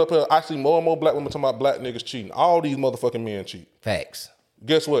 Y'all sit up here. I see more and more black women talking about black niggas cheating. All these motherfucking men cheat. Facts.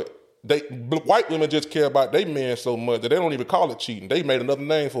 Guess what? White women just care about their men so much that they don't even call it cheating. They made another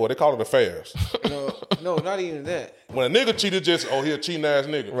name for it. They call it affairs. No, not even that. When a nigga cheated, just he a cheating ass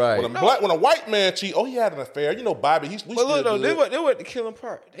nigga. Right. When a white man cheat, he had an affair. You know, Bobby. But look though, they were the killing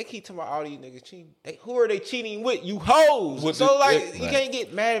part. They keep talking about all these niggas cheating. Who are they cheating with? You hoes. You can't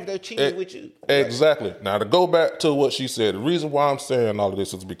get mad if they're cheating with you. Exactly. Now to go back to what she said, the reason why I'm saying all of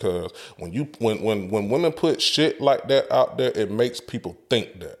this is because when women put shit like that out there, it makes people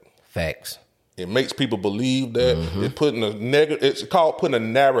think that. Facts. It makes people believe that. It's called putting a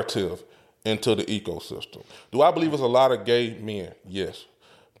narrative into the ecosystem. Do I believe it's a lot of gay men? Yes.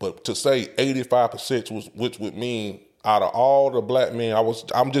 But to say 85%, which would mean out of all the black men,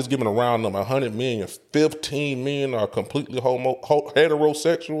 I'm just giving a round number, 100 million, 15 million are completely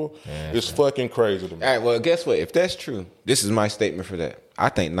heterosexual. It's fucking crazy to me. All right, well, guess what? If that's true, this is my statement for that. I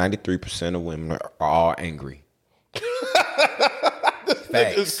think 93% of women are all angry.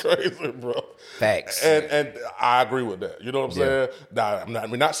 Facts. It's crazy, bro. Facts. And I agree with that. You know what I'm saying? Now,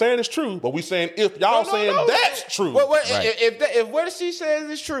 we're not saying it's true, but we're saying if y'all that's true. Well, if what she says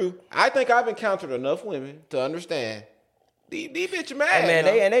is true, I think I've encountered enough women to understand these bitches mad. Hey,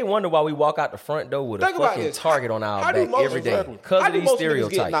 man, they wonder why we walk out the front door with Think a about fucking this. target on our How do back most- every day Exactly. because How of do these most niggas get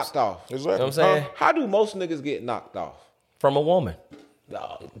stereotypes. knocked off? Exactly. You know what I'm saying? How do most niggas get knocked off? From a woman.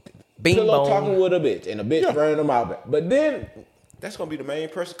 Bean Pillow bone. talking with a bitch and a bitch running them out. But then that's gonna be the main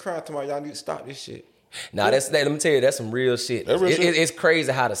person crying tomorrow. Y'all need to stop this shit. Nah, let me tell you, that's some real shit. That real shit. It's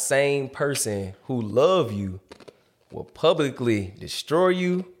crazy how the same person who love you will publicly destroy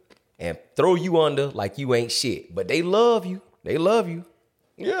you and throw you under like you ain't shit. But they love you. They love you.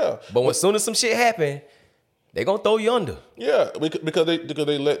 Yeah. But as soon as some shit happen, they gonna throw you under. Yeah, because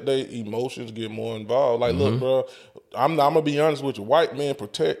they let their emotions get more involved. Like, look, bro, I'm gonna be honest with you. White men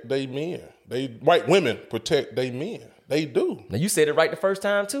protect their men. White women protect their men. They do. Now you said it right the first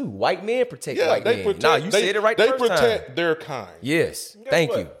time too. White men protect Yeah, white they men. protect. Nah, you said it right the first time. They protect their kind. Yes,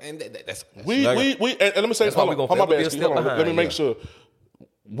 thank you. And that's We and let me say, That's why we hold gonna on, forever be a Hold step on, let me behind, make yeah. sure.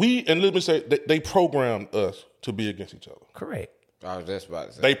 Let me say, they programmed us to be against each other. Correct. I was just about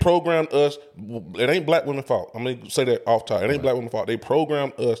to say. They programmed us. It ain't black women's fault. I'm gonna say that off top. It ain't black women's fault. They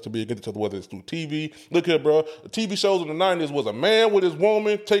programmed us to be against each other, whether it's through TV. Look here, bro. The TV shows in the 90s was a man with his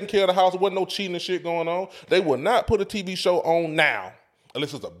woman taking care of the house. There wasn't no cheating and shit going on. They would not put a TV show on now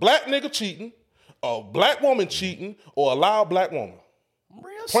unless it's a black nigga cheating, a black woman cheating, or a loud black woman.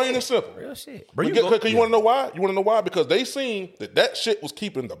 Real Plain shit. and simple. Real shit. Because you want to know why? You want to know why? Because they seen that shit was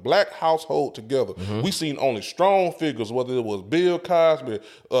keeping the black household together. We seen only strong figures, whether it was Bill Cosby,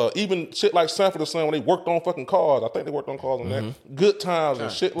 even shit like Sanford and Son when they worked on fucking cars. I think they worked on cars on that. Good Times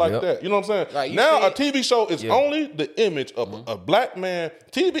and shit like that. You know what I'm saying? Like, now a TV show is only the image of a black man.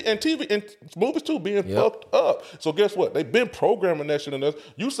 TV and movies too being fucked up. So guess what? They've been programming that shit in us.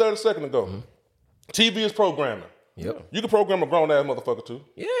 You said a second ago. TV is programming. Yep. You can program a grown ass motherfucker too.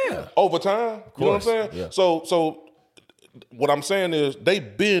 Yeah. Over time. You know what I'm saying? Yeah. So what I'm saying is they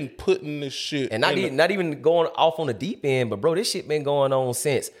been putting this shit And not even going off on the deep end, but bro, this shit been going on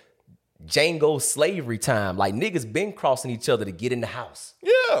since Django slavery time. Like niggas been crossing each other to get in the house.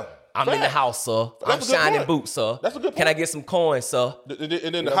 Yeah. I'm in the house, sir. I'm That's a good shining point. boots, sir. That's a good Can I point. get some coins, sir? And then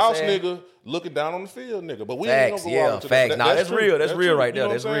know the what house I'm saying? nigga looking down on the field nigga. But we Facts, ain't gonna go yeah, out to facts. that. Nah, that's true. real. That's real true. right You know there.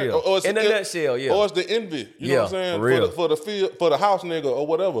 what That's I'm saying? real. Or it's In a nutshell, yeah. Or it's the envy. You know what I'm saying? real. For the field, for the house nigga or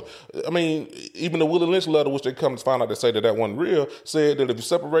whatever. I mean, even the Willie Lynch letter, which they come to find out they say that wasn't real, said that if you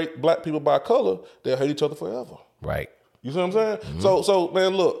separate black people by color, they'll hate each other forever. Right. You see what I'm saying? So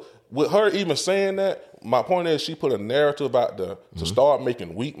man, look, with her even saying that, my point is she put a narrative out there to start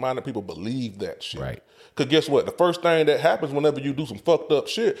making weak-minded people believe that shit. Right. Because guess what? The first thing that happens whenever you do some fucked up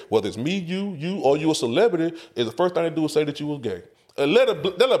shit, whether it's me, you, or you a celebrity, is the first thing they do is say that you was gay. Let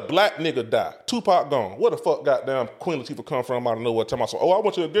a black nigga die. Tupac gone. Where the fuck goddamn Queen Latifah come from out of nowhere? Talking about, I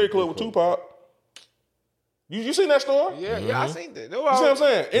went to a gay club with Tupac. You seen that story? Yeah, I seen that. You see what I'm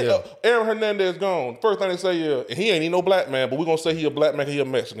saying? Aaron Hernandez gone. First thing they say, he ain't even no black man, but we're going to say he a black man because he a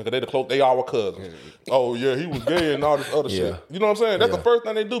Mexican because they our cousins. Oh, yeah, he was gay and all this other shit. You know what I'm saying? That's the first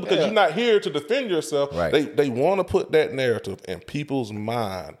thing they do because you're not here to defend yourself. Right. They want to put that narrative in people's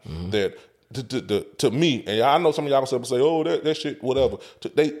mind that, to me, and I know some of y'all will say, oh, that shit, whatever.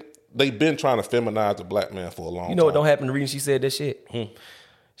 They been trying to feminize the black man for a long time. You know what don't happen to Reed? She said that shit.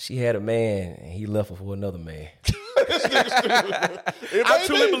 She had a man and he left her for another man. I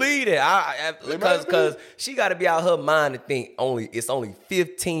truly believe that. Because she got to be out her mind to think it's only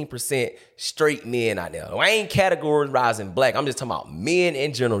 15% straight men out there. I ain't categorizing black. I'm just talking about men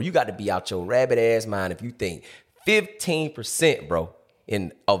in general. You got to be out your rabbit ass mind if you think 15%, bro,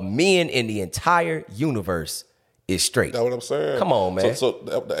 of men in the entire universe is straight. That's what I'm saying. Come on, man.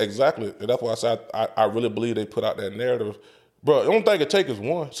 Exactly. And that's why I said I really believe they put out that narrative. Bro, the only thing it take is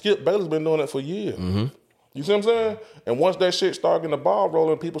one. Skip Bayless been doing it for years. You see what I'm saying? And once that shit started getting the ball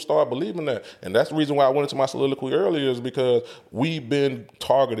rolling, people start believing that. And that's the reason why I went into my soliloquy earlier is because we've been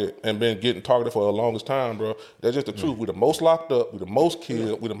targeted and been getting targeted for the longest time, bro. That's just the truth. We're the most locked up. We're the most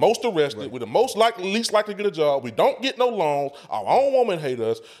killed. We're the most arrested. We're the least likely to get a job. We don't get no loans. Our own woman hate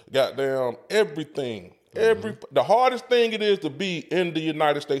us. Goddamn everything. The hardest thing it is to be in the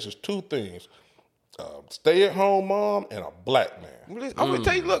United States is two things. Stay-at-home mom and a black man. I'm gonna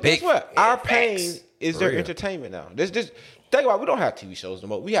tell you, look, Big guess what? Our pain facts. is For their real. entertainment now. This think about it, we don't have TV shows no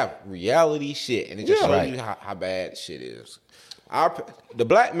more. We have reality shit, and it just shows Right. you how bad shit is. The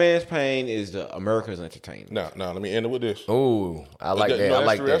black man's pain is the America's entertainment. Now, let me end it with this. Ooh, I like That- that. no, I that's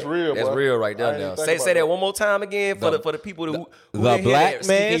like real- that. that's real, That's boy. real right I there. didn't Now, even think say about that that. one more time again for the people who The didn't hear black that.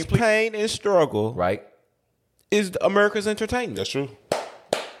 man's Can you pain and struggle right. is America's entertainment. That's true.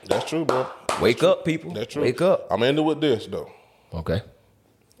 That's true, bro. Wake up, people. That's true. Wake up. I'm gonna end it with this though. Okay.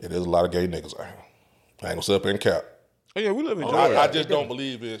 It is a lot of gay niggas out here. I ain't gonna sit up and cap. Oh, yeah, we live in I just don't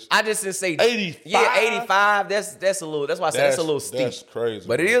believe it's. I just didn't say 85? Yeah, 85. That's a little. That's why I said that's a little steep. That's crazy,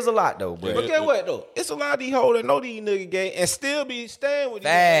 But it bro. is a lot though, bro. But guess what though? It's a lot of these hoes that know these niggas gay and still be staying with these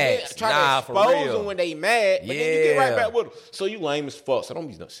Facts. niggas. Try Nah, to for expose real. them when they mad, but then you get right Yeah. back with them. So you lame as fuck. So don't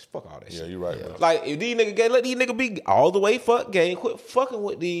be fuck all that Yeah, shit. you're right, bro. Like if these niggas gay, let these niggas be all the way fuck gay and quit fucking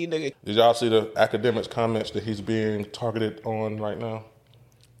with these niggas. Did y'all see the academics comments that he's being targeted on right now?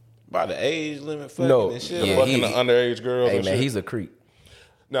 By the age limit fucking No. and shit. Yeah, Fucking he- the underage girls. Hey and man, shit. he's a creep.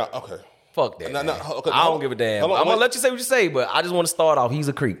 Now, okay. Fuck that. No, man. okay, I hold don't on. give a damn. Hold on, I'm gonna wait. let you say what you say, but I just want to start off. He's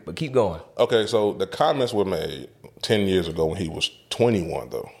a creep, but keep going. Okay, so the comments were made 10 years ago when he was 21,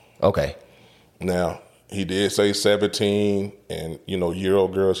 though. Okay. Now, he did say 17 and,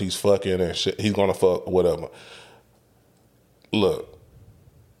 year-old girls he's fucking and shit. He's going to fuck whatever. Look,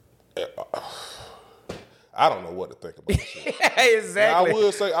 I don't know what to think about this shit. exactly. I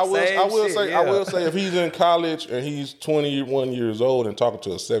will Same shit, say if he's in college and he's 21 years old and talking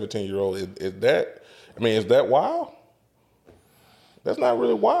to a 17-year-old, is that wild? That's not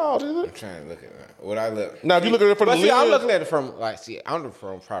really wild, is I'm it? trying to look at that. What I look Now, if you look at it from but the see, I'm lens- looking at it from I'm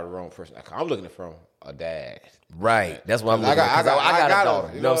from probably the wrong person. I'm looking at it from a dad. Right. That's what I'm I looking got- at. 'Cause I got got a daughter.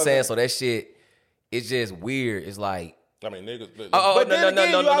 it. You know what I'm saying? So that shit, it's just weird. It's like, I mean, niggas. oh, But no, then no,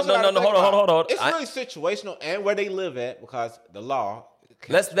 again, no, you no, also no, gotta no, think hold about on. It's I- really situational and where they live at because the law.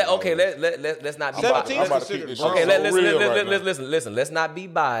 Let's not be 17 I'm is about to considered keep this grown. Okay, shit so real right now. listen. Let's not be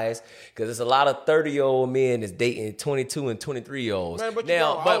biased because there's a lot of 30-year-old men that's dating 22 and 23-year-olds. Man, but you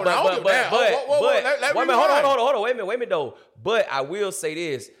now, don't- but hold on, hold on, let wait a minute, rewind. hold on, wait a minute though. But I will say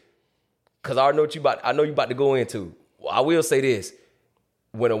this because I know you about to go into. I will say this: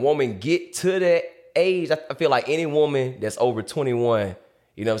 when a woman get to that age, I feel like any woman that's over 21.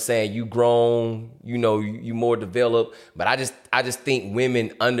 You know what I'm saying? You grown, you more developed. But I just think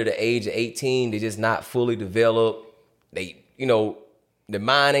women under the age of 18, they're just not fully developed. They, the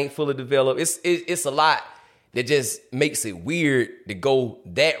mind ain't fully developed. It's a lot that just makes it weird to go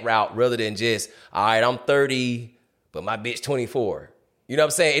that route rather than just, all right, I'm 30, but my bitch 24. You know what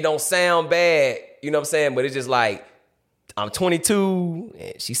I'm saying? It don't sound bad, you know what I'm saying? But it's just like, I'm 22,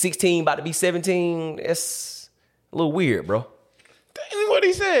 and she's 16, about to be 17. That's a little weird, bro. That's what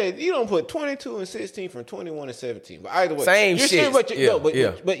he said. You don't put 22 and 16 from 21 and 17. But either way, Same you're shit. Still,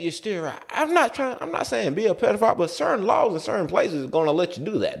 Yeah. but you're still right. I'm not saying be a pedophile, but certain laws in certain places are going to let you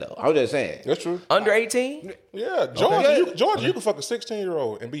do that though. I'm just saying. That's true. Under 18? Yeah, Georgia, you can fuck a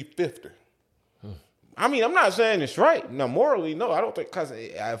 16-year-old and be 50. I mean, I'm not saying it's right. Now, morally, no, I don't think. Because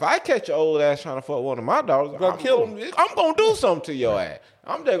if I catch your old ass trying to fuck one of my daughters, gonna kill him. I'm going to do something to your ass.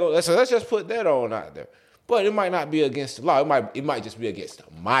 I'm just going. Let's just put that on out there. But it might not be against the law. It might just be against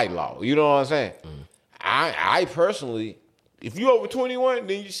my law. You know what I'm saying? I personally, if you over 21,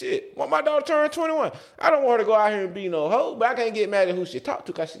 then you shit. Want my daughter turn 21? I don't want her to go out here and be no hoe, but I can't get mad at who she talk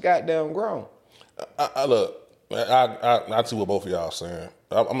to because she goddamn grown. I look, I see what both of y'all are saying.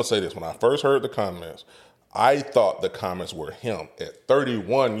 I'm gonna say this: when I first heard the comments, I thought the comments were him at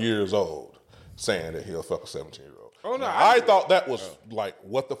 31 years old saying that he'll fuck a 17-year-old. Oh, no, Now, I thought that was like,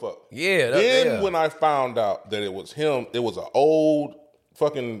 what the fuck? Yeah, Then when I found out that it was him, it was an old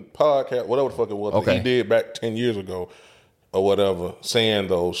fucking podcast, whatever the fuck it was that he did back 10 years ago or whatever, saying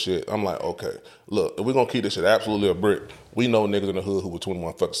those shit. I'm like, okay, look, if we're gonna keep this shit absolutely a brick, we know niggas in the hood who were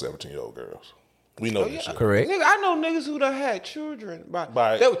 21 fucking 17-year-old girls. We know this shit. Correct. Nigga, I know niggas who done had children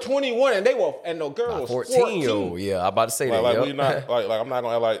By- they were 21 and the girl was 14-year-old. Yeah, I'm about to say that. Like Yep. we not like I'm not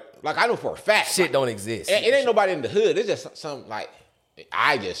gonna like Like I know for a fact. Shit don't exist. It ain't nobody in the hood. It's just some like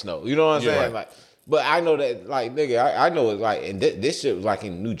I just know. You know what I'm Yeah. saying? Like, but I know that like nigga, I know it's like and this shit was like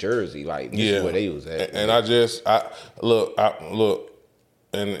in New Jersey. Like this is where they was at. And I look,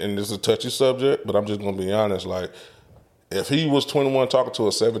 and this is a touchy subject, but I'm just gonna be honest. Like, if he was 21 talking to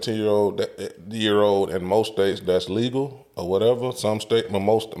a 17-year-old in most states that's legal or whatever, some state, but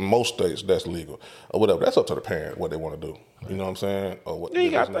most states that's legal or whatever. That's up to the parent what they want to do. You know what I'm saying? Or what? You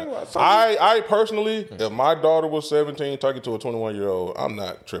gotta think about something. I personally, if my daughter was 17 talking to a 21-year-old, I'm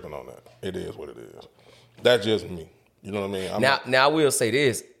not tripping on that. It is what it is. That's just me. You know what I mean? Now I will say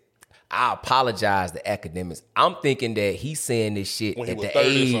this. I apologize to academics. I'm thinking that he's saying this shit When he at was the 30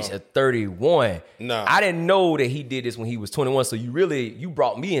 or age something. of 31. Nah. I didn't know that he did this when he was 21. So you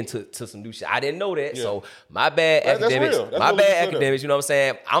brought me into some new shit. I didn't know that. Yeah. So my bad, That's academics. real. That's My really bad, good. academics. You know what I'm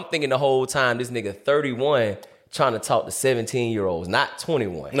saying? I'm thinking the whole time this nigga 31 trying to talk to 17-year-olds, not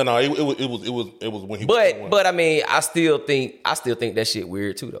 21. No, it was when he was 21. But I mean, I still think that shit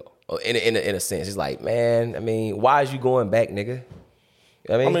weird too though. In a sense, it's like, man, I mean, why is you going back, nigga?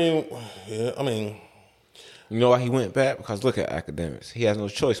 I mean, You know why he went back? Because look at academics. He has no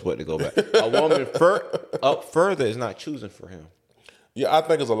choice but to go back. A woman up further is not choosing for him. Yeah, I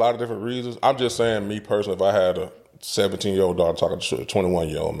think it's a lot of different reasons. I'm just saying, me personally, if I had a 17-year-old daughter talking to a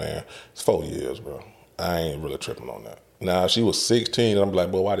 21-year-old man, it's 4 years, bro. I ain't really tripping on that. Now, if she was 16, and I'm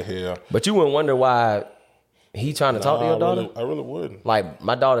like, boy, why the hell? but you wouldn't wonder why he trying to talk to your daughter? I really wouldn't. Like,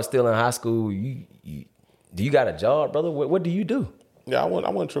 my daughter's still in high school. Do you got a job, brother? What do you do? Yeah, I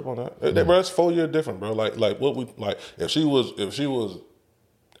wouldn't trip on that. Bro, it's 4 years different, bro. Like what we like. If she was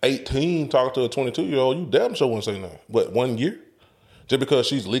 18 talking to a 22-year-old, you damn sure wouldn't say nothing. But 1 year, just because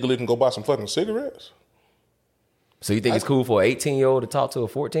she's legally can go buy some fucking cigarettes. So you think it's cool for an 18-year-old to talk to a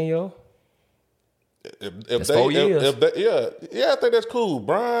 14-year-old? If That's they, 4 years. If they, yeah, I think that's cool.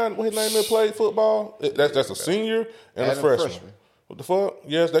 Brian, what his name is, played football. That's a senior and a freshman. What the fuck?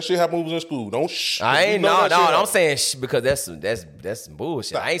 Yes, that shit happen when we was in school. Don't shh. I ain't You know that shit I'm happen. saying because that's some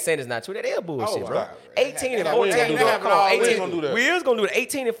bullshit. I ain't saying it's not true. That is bullshit, bro. nah. 18 and Nah, we 14, ain't gonna do bro. that. Come on, We ain't 18. gonna do that. We is gonna do the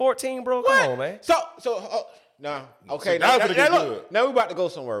 18 and 14, bro. Come on, man. Nah. Okay. now Now, it's gonna get look, good. now we about to go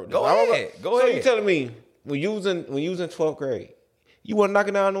somewhere with this. Go ahead. Go So ahead. you telling me when you was in 12th grade, you wasn't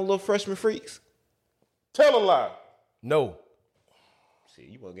knocking down no little freshman freaks? Tell a lie. No, See,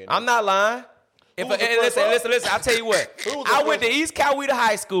 you wasn't getting. I'm not lying. Who was the first Listen. I'll tell you what. Who was the I went to first East Coweta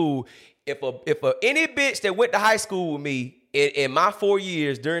High School. If any bitch that went to high school with me in my 4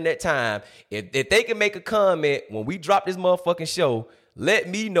 years during that time, if they can make a comment when we drop this motherfucking show, let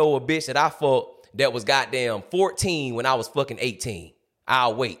me know a bitch that I fucked that was goddamn 14 when I was fucking 18.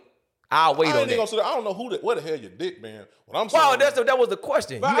 I'll wait I on ain't even that. gonna say that. I don't know where the hell your dick, man. What I'm Well, saying. that was the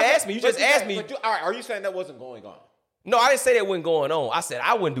question. You asked me. You just asked me. All right, are you saying that wasn't going on? No, I didn't say that wasn't going on. I said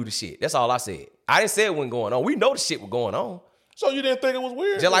I wouldn't do the shit. That's all I said. I didn't say it wasn't going on. We know the shit was going on. So you didn't think it was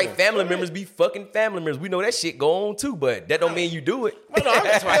weird? Just like then? family members be fucking family members. We know that shit go on too, but that don't mean you do it. Wait a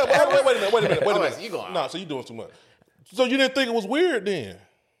minute. You going Nah, so you doing too much. So you didn't think it was weird then?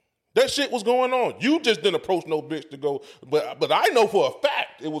 That shit was going on. You just didn't approach no bitch to go. But I know for a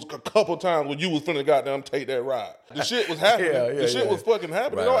fact it was a couple times when you was finna goddamn take that ride. The shit was happening. Yeah, the shit yeah. was fucking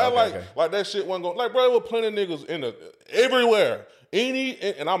happening. Right, Don't act okay. like that shit wasn't going. Like, bro, there were plenty of niggas everywhere.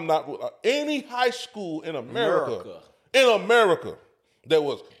 And I'm not any high school in America. That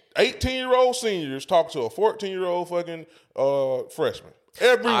was 18-year-old seniors talking to a 14-year-old fucking freshman.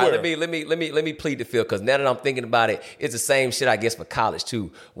 Everywhere. All right, let me plead the field, because now that I'm thinking about it, it's the same shit I guess for college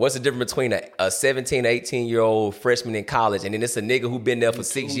too. What's the difference between a 17, 18-year-old freshman in college and then it's a nigga who been there for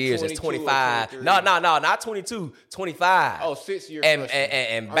 6 years that's 25? No, not 22, 25. Oh, 6 years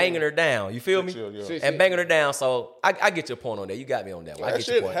and banging her down. You feel me? 6 years, yeah. And banging her down. So I get your point on that. You got me on that one. I that get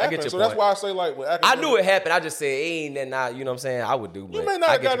shit your point. I happened. get your So point. that's why I say like. I knew it happened. I just said ain't that not. You know what I'm saying? I would do. But You may not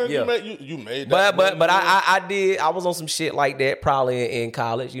I have get gotten. yeah. You made that. But I did. I was on some shit like that probably in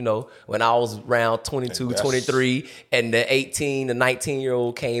college, you know, when I was around 22, 23, and the 18, the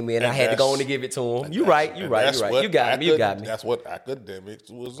 19-year-old came in. I had to go on to give it to him. You right. You got me. That's what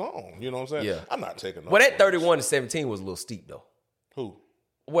academics was on. You know what I'm saying? Yeah. I'm not taking no. Well, that 31 to 17 was a little steep though. Who?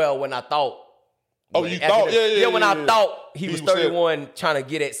 Well, when I thought. Oh, you thought? Yeah. When I thought he was said- 31 trying to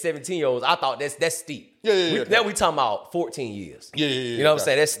get at 17-year-olds, I thought that's steep. Yeah. Now we talking about 14 years. Yeah. You know what I'm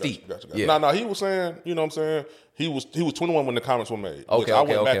saying? That's steep. Gotcha. Yeah. No, he was saying, you know what I'm saying? He was 21 when the comments were made. Okay, which I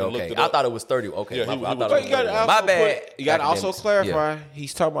went back and looked okay. it I up. thot it was 30. Okay, Yeah, my, he I was- thought he it was was 30. 30. My bad. You got to also Academics. clarify. Yeah.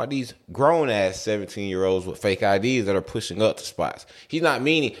 He's talking about these grown ass 17-year-olds with fake IDs that are pushing up to spots. He's not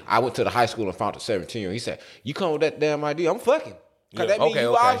meaning I went to the high school and found a 17-year-old. He said, "You come with that damn ID, I'm fucking." Because that means Okay, you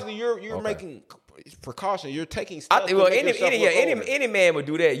okay. obviously you're making precaution. You're taking steps. Well, to make yourself look older. any man would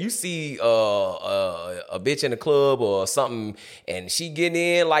do that. You see a bitch in the club or something, and she getting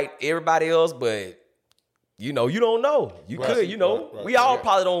in like everybody else, but you know, you don't know. You Right, could, you know. right, we all yeah.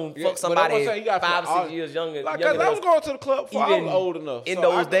 probably don't Yeah, fuck but somebody I'm saying you gotta 5 feel 6 all- years younger. Like, younger cause I than was us, going to the club before I even was old enough. in so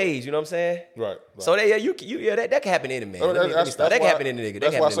those I- days. You know what I'm saying? Right. So that can happen to any man. Let me stop. That can happen to any nigga. That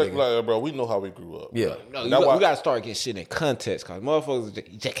That's can why I happen to say, any nigga. like, bro, we know how we grew up. Yeah. bro. No, That's why- we got to start getting shit in context, because motherfuckers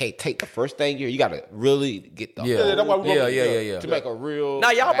you just can't take the first thing you got to really get the Yeah, that's why we yeah, wrote- yeah. to make a real. Now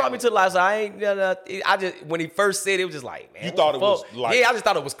y'all brought me to the last. I ain't. I just when he first said it was just like, man, You what thought the it was fuck? like- yeah. I just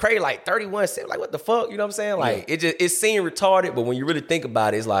thought it was crazy, like 31. Like what the fuck? You know what I'm saying? saying? Like it seemed retarded, but when you really think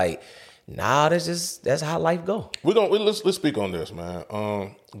about it, it's like, nah, that's how life go. Let's speak on this, man.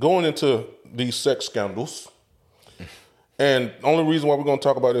 Going into these sex scandals, and the only reason why we're gonna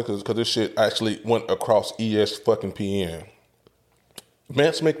talk about this is because this shit actually went across ESPN.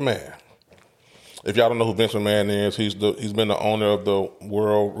 Vince McMahon. If y'all don't know who Vince McMahon is, he's been the owner of the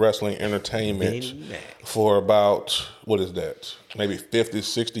World Wrestling Entertainment for about, what is that? Maybe 50,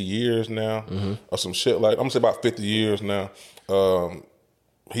 60 years now, or some shit like. I'm gonna say about 50 years now.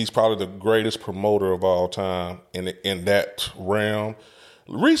 He's probably the greatest promoter of all time in that realm.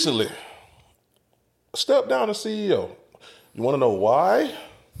 Recently, stepped down as CEO. You want to know why?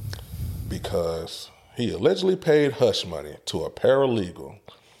 Because he allegedly paid hush money to a paralegal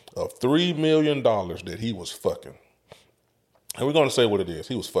of $3 million that he was fucking. And we're going to say what it is.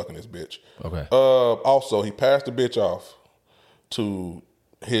 He was fucking this bitch. Okay. Also, he passed the bitch off to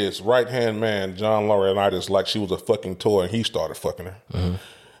his right-hand man, John Laurinaitis, like she was a fucking toy, and he started fucking her. Mm-hmm.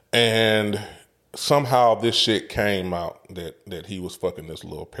 And somehow this shit came out that he was fucking this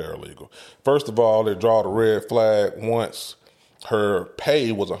little paralegal. First of all, they draw the red flag once her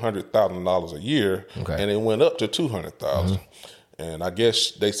pay was $100,000 a year, and it went up to $200,000. Mm-hmm. And I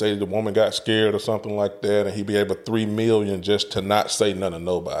guess they say the woman got scared or something like that, and he be able $3 million just to not say nothing to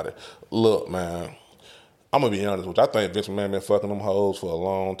nobody. Look, man, I'm gonna be honest with you. I think Vince McMahon been fucking them hoes for a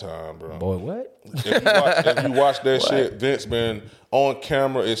long time, bro. Boy, what? If you watch that shit, Vince been on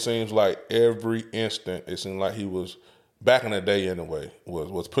camera. It seems like every instant. It seemed like he was back in the day anyway.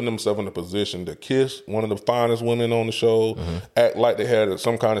 Was putting himself in a position to kiss one of the finest women on the show, act like they had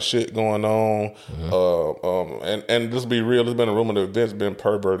some kind of shit going on, and just be real. There's been a rumor that Vince been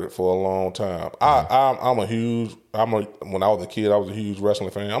perverted for a long time. When I was a kid, I was a huge wrestling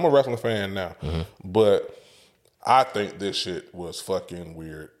fan. I'm a wrestling fan now, but I think this shit was fucking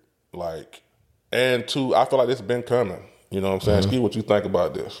weird. Like, and two, I feel like it's been coming. You know what I'm saying? Ski, what you think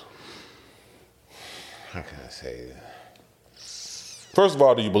about this? How can I say that? First of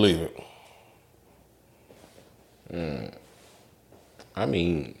all, do you believe it? I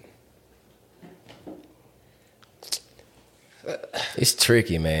mean, it's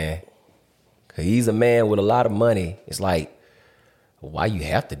tricky, man. Cause he's a man with a lot of money. It's like, why you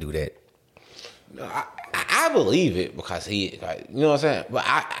have to do that? No, I believe it because he, like, you know what I'm saying? But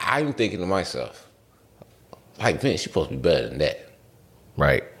I'm thinking to myself, like, Vince, you're supposed to be better than that.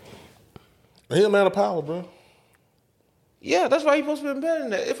 Right. He's a man of power, bro. Yeah, that's why he's supposed to be better than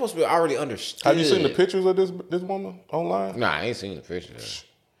that. It's supposed to be already understood. Have you seen the pictures of this woman online? Nah, I ain't seen the pictures.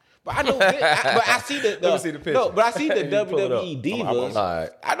 But I know, but I see the. Let me see the picture. No, but I see the WWE divas. Right.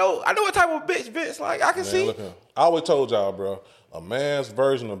 I know what type of bitch Vince like. I can see. Look, I always told y'all, bro. A man's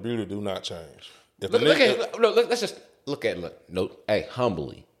version of beauty do not change. Let's just look at hey,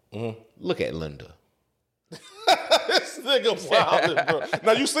 humbly. Look at Linda. This nigga wild, bro.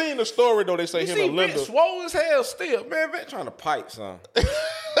 Now you seen the story though? They say him and Linda Vince swole as hell still, man. Vince trying to pipe some.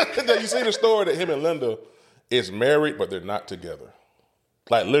 Now you see the story that him and Linda is married, but they're not together.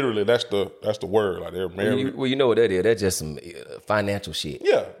 Like literally, that's the word. Like they're married. Well, you know what that is? That's just some financial shit.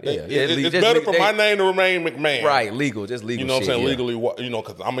 Yeah. It's better for my name to remain McMahon. Right, legal, just legal. You know what I'm saying? Yeah. Legally,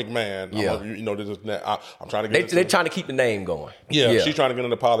 because I'm McMahon. Yeah. This is that. I'm trying to get. They're trying to keep the name going. Yeah, she's trying to get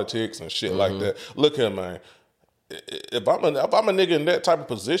into politics and shit like that. Look here, man. If I'm a nigga in that type of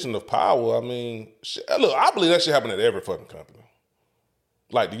position of power, I mean, shit, look, I believe that shit happen at every fucking company.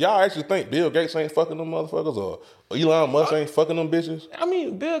 Like, do y'all actually think Bill Gates ain't fucking them motherfuckers or Elon Musk ain't fucking them bitches? I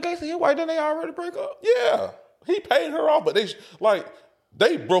mean, Bill Gates and his wife, didn't they already break up? Yeah, he paid her off, but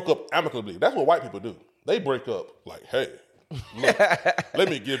they broke up amicably. That's what white people do. They break up like, hey, look, let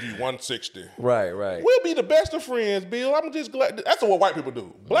me give you 160. Right. We'll be the best of friends, Bill. I'm just glad. That's what white people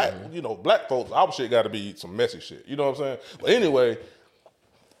do. Black folks, our shit got to be some messy shit. You know what I'm saying? But anyway,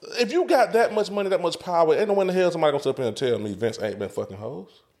 if you got that much money, that much power, ain't no way in the hell somebody gonna sit up here and tell me Vince ain't been fucking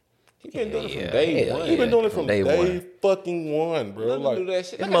hoes. He been doing it from day one. He been doing it from day fucking one, bro. Like,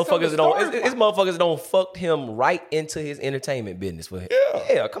 His motherfuckers don't fucked him right into his entertainment business for him.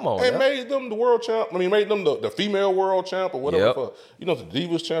 Yeah, come on. And made them the world champ. I mean, made them the female world champ or whatever. The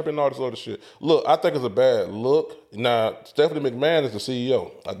Divas champion, all this other shit. Look, I think it's a bad look. Now, Stephanie McMahon is the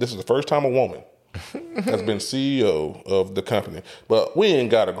CEO. This is the first time a woman has been CEO of the company. But we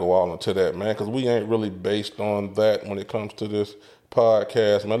ain't got to go all into that, man, because we ain't really based on that when it comes to this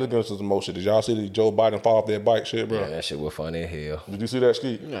podcast. Man, let's get into some more shit. Did y'all see the Joe Biden fall off that bike shit, bro? Yeah, that shit was funny as hell. Did you see that,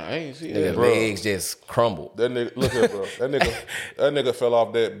 Skeet? No, I ain't see that. His legs just crumbled. That nigga, look here, bro. That nigga fell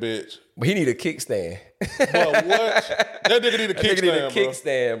off that bitch. But he need a kickstand. But what? That nigga need a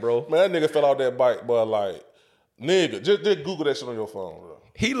kickstand, bro. Man, that nigga fell off that bike, but like, nigga, just Google that shit on your phone, bro.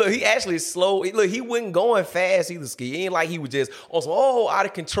 He actually slow. He wasn't going fast either, Ski. He ain't like he was just on some, out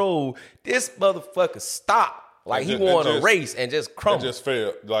of control. This motherfucker stopped. Like he won a race and just crumbled. It just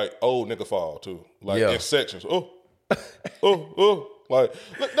fell like old nigga fall too. Like Yeah. in sections. Like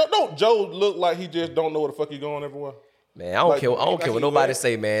don't Joe look like he just don't know where the fuck he going everywhere? Man, I don't care. I don't care what nobody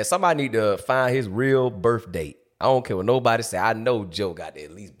say, man. Somebody need to find his real birth date. I don't care what nobody say. I know Joe got to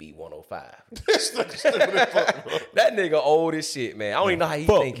at least be 105. That nigga old as shit, man. I don't even know how he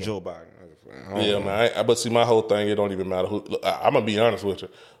Fuck thinking. Joe Biden. Yeah, man. But see, my whole thing, it don't even matter who. Look, I'm gonna be honest with you.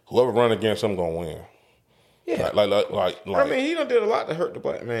 Whoever run against him gonna win. Yeah. Like. I mean, he done did a lot to hurt the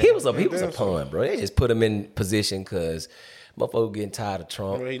black man. He was a pun, bro. They just put him in position because motherfucker getting tired of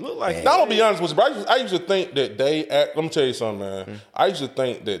Trump. I mean, he looked like. Now, I'm gonna be honest with you, bro. I used to think that let me tell you something, man. I used to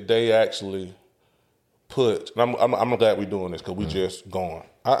think that they actually put. And I'm glad we're doing this because we just gone.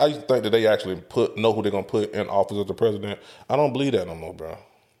 I used to think that they actually know who they're gonna put in office as the president. I don't believe that no more, bro.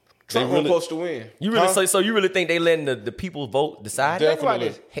 Trump was supposed to win. You really so you really think they letting the people vote decide?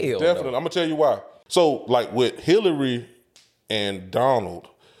 Definitely. Hell Definitely. no. I'm gonna tell you why. So, like with Hillary and Donald,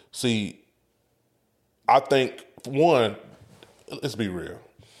 see, I think one, let's be real.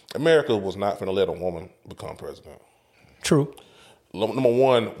 America was not finna let a woman become president. True. Number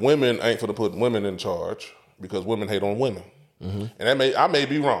one, women ain't finna put women in charge because women hate on women. Mm-hmm. And I may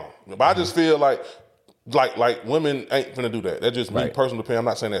be wrong. But I just feel like women ain't finna do that. That's just me personal opinion. I'm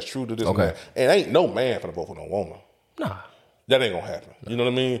not saying that's true to this man. And ain't no man finna vote for no woman. Nah. That ain't gonna happen. You know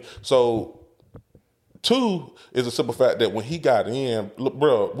what I mean? So, two is a simple fact that when he got in, look,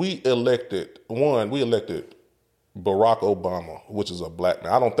 bro, we elected Barack Obama, which is a black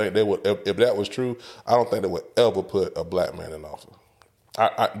man. I don't think they would, if that was true, I don't think they would ever put a black man in office.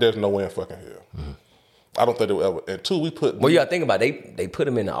 There's no way in fucking hell. Mm-hmm. I don't think they would ever. And two, we put. Well, you gotta think about it. They put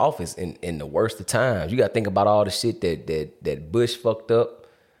him in the office in the worst of times. You gotta think about all the shit that Bush fucked up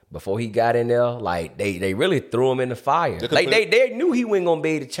before he got in there. Like they really threw him in the fire. Like they knew he wasn't gonna be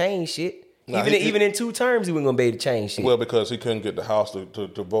able to change shit. Even in 2 terms, he wasn't gonna be able to change shit. Well, because he couldn't get the House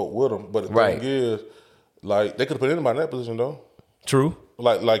to vote with him. But the thing is, like, they could have put anybody in that position though. True.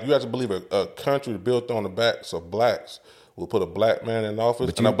 Like you have to believe a country built on the backs of blacks will put a black man in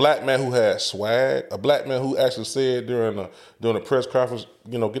office, and a black man who had swag, a black man who actually said during the press conference,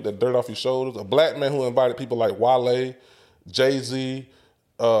 get the dirt off your shoulders, a black man who invited people like Wale, Jay-Z,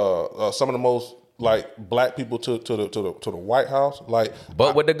 some of the most like black people to the White House.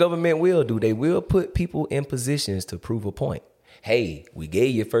 But what the government will do, they will put people in positions to prove a point. Hey, we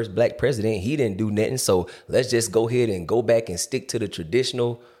gave you first black president. He didn't do nothing, so let's just go ahead and go back and stick to the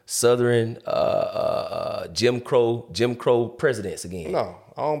traditional Southern Jim Crow presidents again. No,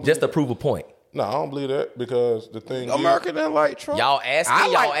 I don't. Just to prove a point. No, I don't believe that because the thing America didn't like Trump. Y'all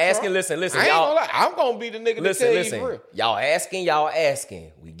asking. Listen. I ain't gonna lie. I'm gonna be the nigga to tell you for real. Y'all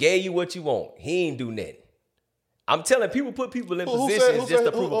asking. We gave you what you want. He ain't do nothing. I'm telling people, put people in positions just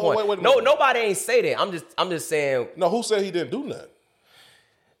to prove a point. Wait, no, nobody ain't say that. I'm just saying. No, who said he didn't do nothing?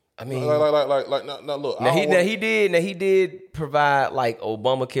 I mean, look. Now he did provide like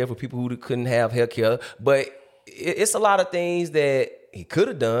Obamacare for people who couldn't have health care, but it's a lot of things that he could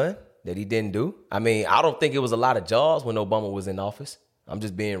have done that he didn't do. I mean, I don't think it was a lot of jobs when Obama was in office. I'm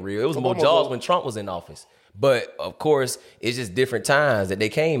just being real. It was more jobs when Trump was in office. But of course, it's just different times that they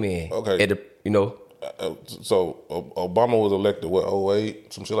came in. Okay. So Obama was elected,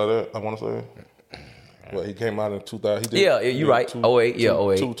 08, some shit like that, I want to say. Well, he came out in 2000. You're right. 08.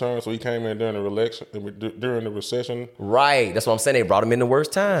 2 terms, so he came in during the recession. Right. That's what I'm saying. They brought him in the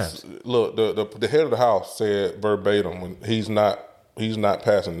worst times. Look, the head of the House said verbatim when he's not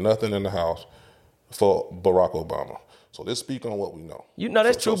passing nothing in the House for Barack Obama. So let's speak on what we know.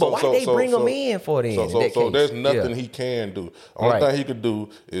 That's true, but why did they bring him in for then? So there's nothing he can do. Only thing he could do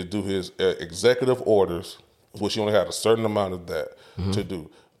is do his executive orders, which he only had a certain amount of that to do.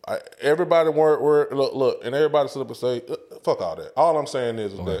 Everybody look, and everybody sit up and say, fuck all that. All I'm saying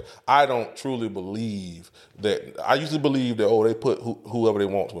is that I don't truly believe that. I used to believe that, they put whoever they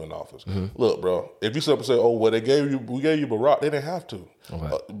want to in office. Look, bro, if you sit up and say, we gave you Barack, they didn't have to.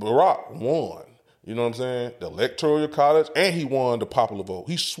 Barack won. You know what I'm saying? The Electoral College, and he won the popular vote.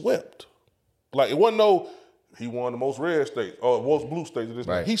 He swept. Like, it wasn't he won the most red states or most blue states.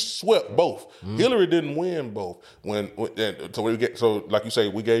 He swept both. Hillary didn't win both. So like you say,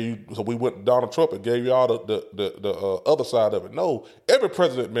 we gave you. So we went to Donald Trump and gave you all the other side of it. No, every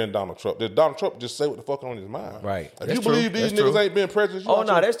president been Donald Trump. Did Donald Trump just say what the fuck on his mind? Right. If you believe these niggas ain't been presidents,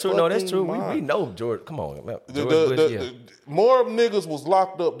 that's true. No, that's true. We know George. Come on, George more niggas was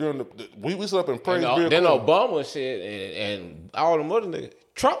locked up during we set up and praised Bill Then Clinton. Obama said and all them other niggas.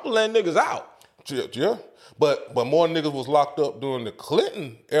 Trump letting niggas out. Yeah. But more niggas was locked up during the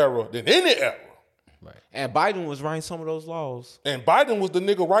Clinton era than any era. And Biden was writing some of those laws. And Biden was the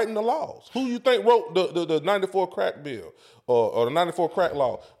nigga writing the laws. Who you think wrote the 94 crack bill or the 94 crack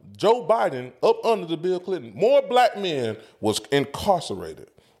law? Joe Biden, up under the Bill Clinton. More black men was incarcerated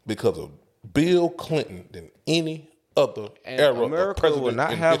because of Bill Clinton than any other era of America president will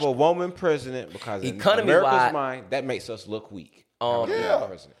not in have history. a woman president because in Economy-wise- America's mind, that makes us look weak. Yeah.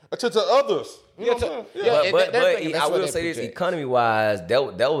 To others. You know what I'm saying? Yeah. But that's I what will they say this: project. economy wise, that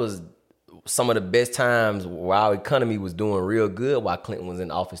was some of the best times where our economy was doing real good while Clinton was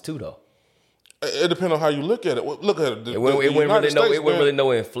in office too, though. It depends on how you look at it. Look at it. It wasn't really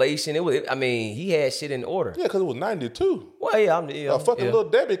no inflation. I mean, he had shit in order. Yeah, because it was 92. Well, yeah, A fucking little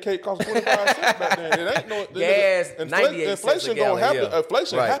Debbie cake cost 25 cents back then. It ain't no Gas, 98 cents a inflation gallon, gonna happen. yeah.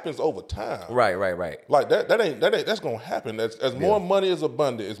 Inflation Right. happens over time. Right. Like that's gonna happen. As more money is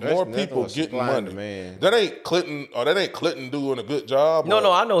abundant, as more nothing people with getting supply and money. demand. That ain't Clinton doing a good job.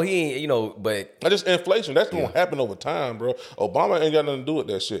 No, I know he ain't. But That's just inflation. That's gonna happen over time, bro. Obama ain't got nothing to do with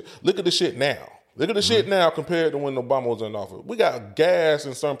that shit. Look at the shit now. Look at the shit now compared to when Obama was in office. We got gas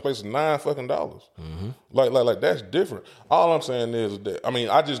in certain places $9 fucking. Like that's different. All I'm saying is that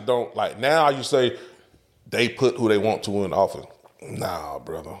I just don't like now. You say they put who they want to in office. Nah,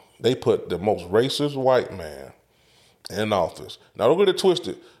 brother. They put the most racist white man in office. Now don't get it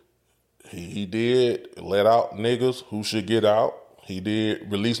twisted. He did let out niggas who should get out. He did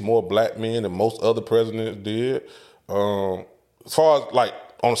release more black men than most other presidents did. As far as like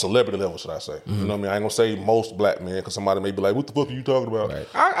on a celebrity level, should I say? You know what I mean? I ain't gonna say most black men because somebody may be like, "What the fuck are you talking about?" Right.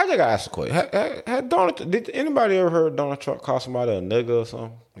 I just gotta ask a question. Did anybody ever heard Donald Trump call somebody a nigga or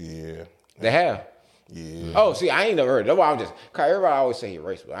something? Yeah, They have. yeah. Oh, see, I ain't never heard. That's why I'm just. Cause everybody always say he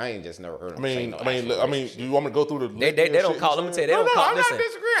racist, but I ain't just never heard him say no. Do you want me to go through the? they don't call. Let me tell you, they don't call. I'm not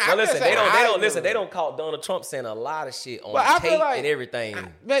disagreeing. No, I'm listen, just they saying, don't listen. They don't call Donald Trump saying a lot of shit on But I feel tape like- and everything.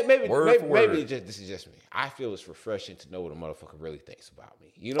 Maybe Word for word. this is just me. I feel it's refreshing to know what a motherfucker really thinks about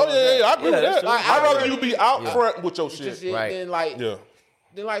me. You know? Oh what I'm saying? yeah, I agree with that's that. true. I'd rather you be out front with your shit. Just it, Right. Then like, Yeah.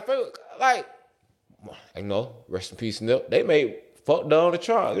 you know, rest in peace, Nip. They made fuck Donald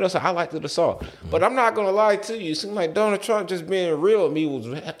Trump. You know, so I liked the song, but I'm not gonna lie to you. It seems like Donald Trump just being real with me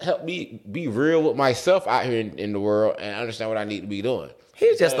was help me be real with myself out here in the world and understand what I need to be doing.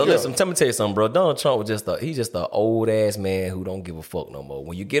 He's just listen. Let me tell you something, bro. Donald Trump was he's just an old ass man who don't give a fuck no more.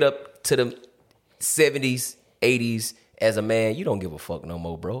 When you get up to the 70s, 80s as a man, you don't give a fuck no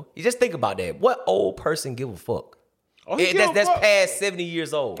more, bro. You just think about that. What old person give a fuck? Oh, he give a That's fuck. past 70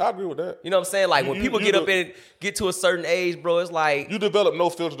 years old. I agree with that. You know what I'm saying? Like when You- people you get up do- and get to a certain age, bro, it's like You develop no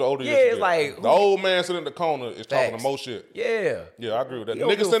filter the older you Yeah, get. it's like- the old man sitting in the corner is talking Facts. the most shit. yeah. Yeah, I agree with that. You The don't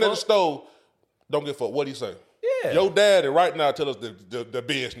nigga give a sitting at the fuck. stove don't give a fuck what he say. Yeah. Your daddy right now tell us the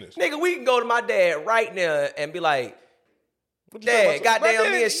business. Nigga, we can go to my dad right now and be like, What you say Dad, about goddamn,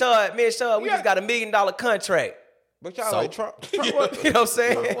 But me and Sean, we just got $1 million contract. But y'all So? like Trump. Trump You know what I'm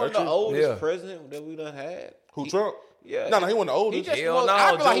saying? one of the oldest Yeah. president that we done had. who Trump? Yeah. No, he wasn't the oldest. just Hell was- no, I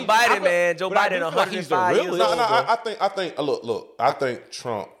feel Joe like Biden, man. Joe but I Biden, do feel like he's the 105 years realest. old. No, bro. I think look, I think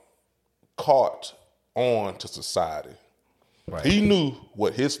Trump caught on to society. Right. He knew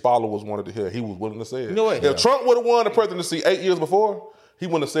what his followers wanted to hear. He was willing to say it. You know what? If Trump would have won the presidency 8 years before, he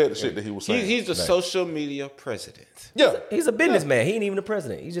wouldn't have said the shit that he was saying. He's the social media president. yeah. He's a businessman. He ain't even the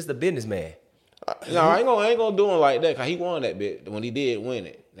president. He's just a businessman. No, I ain't gonna do him like that because he won that bit when he did win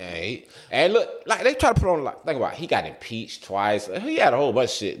it. Nah, and look, like they try to put on like think about it, he got impeached twice. He had a whole bunch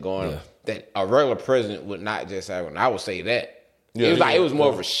of shit going that a regular president would not just have. And I would say that Yeah, it was he like it did. was more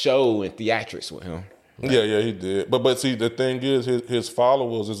of a show and theatrics with him. Yeah, he did. But see, the thing is, his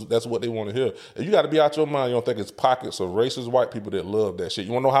followers that's what they want to hear. And you got to be out your mind. You don't think it's pockets of racist white people that love that shit.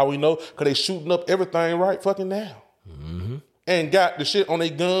 You want to know how we know? Because they shooting up everything right fucking now. And got the shit on their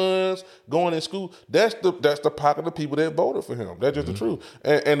guns, going in school. That's the pocket of people that voted for him. That's just the truth.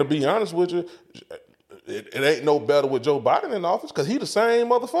 And to be honest with you, it ain't no better with Joe Biden in office because he the same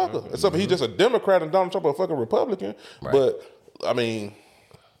motherfucker. Except he just a Democrat and Donald Trump a fucking Republican. But I mean,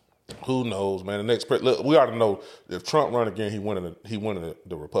 who knows, man? The next look, we already know if Trump run again, he winning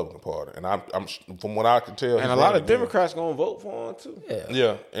the Republican Party, and I'm from what I can tell, And a lot of Democrats gonna vote for him too.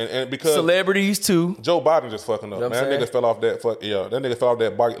 Yeah, and because Celebrities too. Joe Biden just fucking up, You know what man. I'm That saying? nigga fell off that that nigga fell off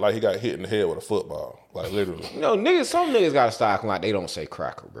that bike like he got hit in the head with a football, like literally. You know, niggas. Some niggas gotta start acting like they don't say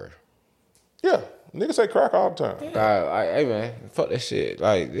cracker, bro. Yeah, niggas say crack all the time. Hey man, fuck that shit.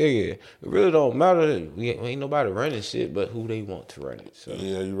 Like, nigga, it really don't matter. We ain't nobody running shit, but who they want to run it. So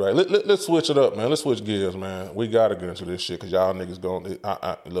Yeah, you're right. Let's switch it up, man. Let's switch gears, man. We gotta get into this shit because y'all niggas going.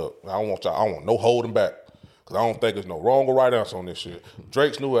 Look, I don't want no holding back. Because I don't think there's no wrong or right answer on this shit.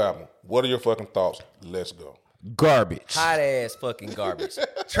 Drake's new album. What are your fucking thoughts? Let's go. Garbage. Hot ass fucking garbage.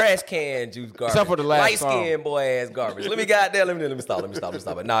 Trash can juice garbage. Except for the last light song. skin boy ass garbage. Let me stop.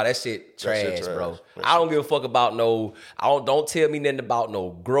 But nah, that shit trash, bro. That I don't give a fuck about no. Don't tell me nothing about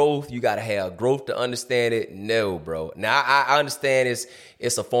no growth. You gotta have growth to understand it. No, bro. Now I understand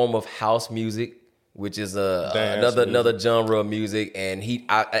it's a form of house music, which is another genre of music, and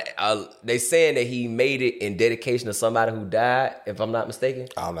they saying that he made it in dedication to somebody who died, if I'm not mistaken.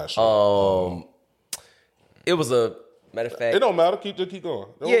 I'm not sure. It was a matter of fact. It don't matter. Keep going.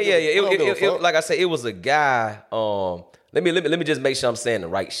 Yeah. It, like I said, it was a guy. Let me just make sure I'm saying the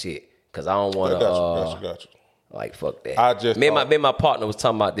right shit, because I don't want to. Got you. Like fuck that. I just me and my partner was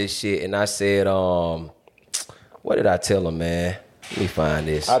talking about this shit, and I said, what did I tell him, man? Let me find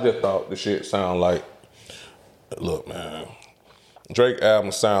this. I just thought the shit sound like. Look, man. Drake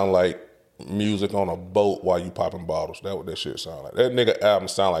album sound like music on a boat while you popping bottles. That's what that shit sound like. That nigga album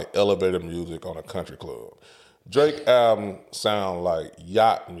sound like elevator music on a country club. Drake album sound like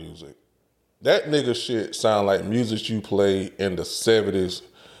yacht music. That nigga shit sound like music you play in the 70s.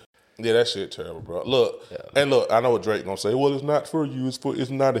 Yeah, that shit terrible, bro. Look, I know what Drake gonna say. Well, it's not for you. It's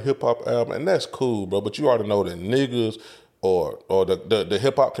not a hip hop album, and that's cool, bro. But you already know that niggas or the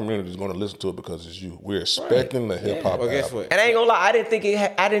hip hop community is gonna listen to it because it's you. We're expecting the hip hop album. Guess what? And I ain't gonna lie, I didn't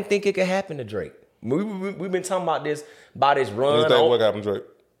think it could happen to Drake. We've been talking about his run. You think what happened, Drake?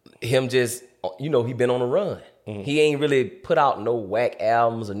 Him just, he been on a run. Mm-hmm. He ain't really put out no whack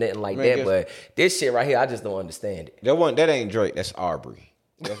albums or nothing like that. But this shit right here, I just don't understand it. That ain't Drake. That's Aubrey.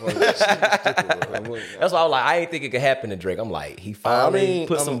 That's why I was like, I ain't think it could happen to Drake. I'm like, he finally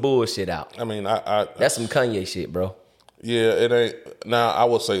put some bullshit out. I mean, that's some Kanye shit, bro. Yeah, it ain't. Now, I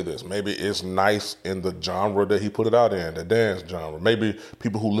will say this. Maybe it's nice in the genre that he put it out in, the dance genre. Maybe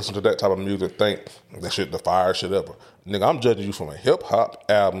people who listen to that type of music think that shit, the fire shit up. Nigga, I'm judging you from a hip-hop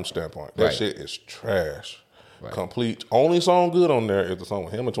album standpoint. That shit is trash. Right. Complete. Only song good on there is the song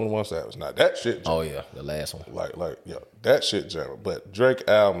with him and 21 Savage. Now, that shit jam. Oh, yeah, the last one. Yeah, that shit jam. But Drake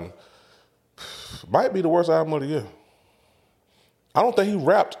album might be the worst album of the year. I don't think he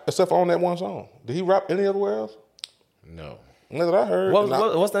rapped except for on that one song. Did he rap any other else? No. Not that I heard.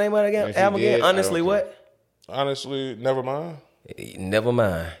 What's the name of the album again? Honestly, what? Honestly, never mind. Never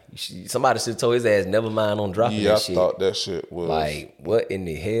mind. Somebody should have told his ass never mind on dropping that shit. Yeah, I thought that shit was like, what in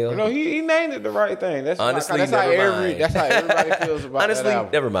the hell? No, he named it the right thing. That's honestly, that's never how mind. That's how everybody feels about honestly, that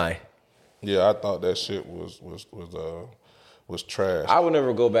album. Never mind. Yeah, I thought that shit was trash. I would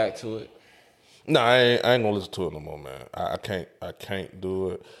never go back to it. No, I ain't gonna listen to it no more, man. I can't do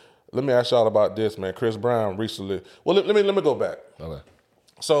it. Let me ask y'all about this, man. Chris Brown recently. Well, let me go back. Okay.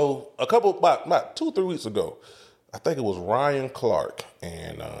 So about 2-3 weeks ago, I think it was Ryan Clark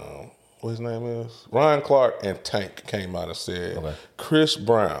and what his name is? Ryan Clark and Tank came out and said Chris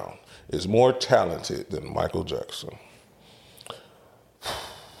Brown is more talented than Michael Jackson.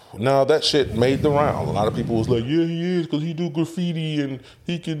 Now that shit made the round. A lot of people was like, yeah, he is, because he do graffiti and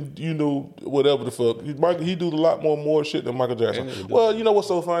he can, whatever the fuck. He do a lot more shit than Michael Jackson. Well, you know what's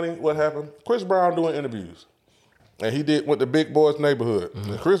so funny? What happened? Chris Brown doing interviews. And he did with the Big Boys Neighborhood.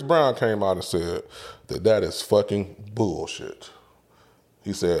 Mm-hmm. And Chris Brown came out and said that is fucking bullshit.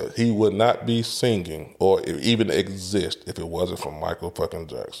 He said he would not be singing or even exist if it wasn't for Michael fucking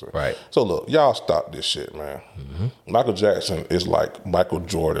Jackson. Right. So look, y'all stop this shit, man. Mm-hmm. Michael Jackson is like Michael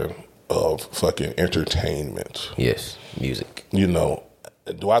Jordan of fucking entertainment. Yes, music.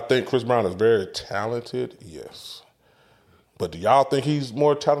 Do I think Chris Brown is very talented? Yes. But do y'all think he's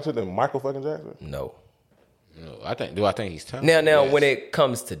more talented than Michael fucking Jackson? No. Do I think he's talented? Now, when it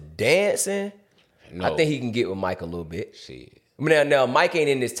comes to dancing, I think he can get with Mike a little bit. Shit. Now, Mike ain't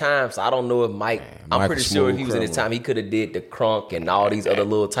in his time, so I don't know if Mike. I'm pretty sure if he was in his time, he could have did the crunk and all these other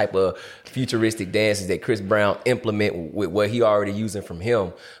little type of futuristic dances that Chris Brown implement with what he already using from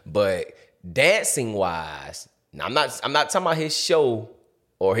him. But dancing wise, I'm not talking about his show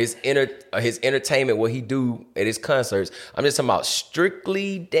or his entertainment, what he do at his concerts. I'm just talking about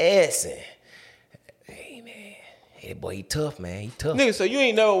strictly dancing. Hey man, hey boy, he tough, man. He tough. Nigga, so you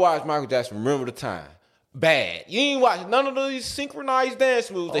ain't never watched Michael Jackson Remember the Time? Bad. You ain't watch none of these synchronized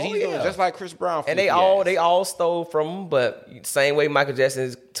dance moves that he's doing, just like Chris Brown. And they all stole from him, but same way Michael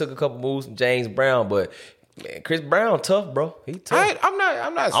Jackson took a couple moves from James Brown, but man, Chris Brown tough, bro. He tough. I'm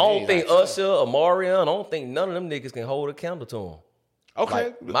not. I don't think Usher or Omarion, I don't think none of them niggas can hold a candle to him. Okay,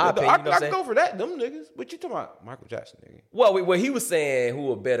 like, my opinion, I can go for that. Them niggas, but you talking about Michael Jackson, nigga? Well, what he was saying,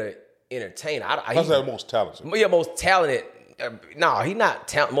 who a better entertainer? That's the most talented. Yeah, most talented. No, he's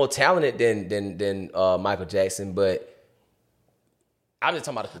not more talented than Michael Jackson, but I'm just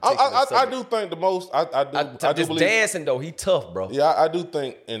talking about the particular I subject. do think the most. I do Just believe dancing though, he tough, bro. Yeah, I do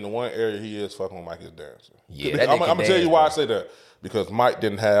think in the one area he is fucking with Mike is dancing. Yeah, that I'm nigga gonna tell you dance, why bro. I say that, because Mike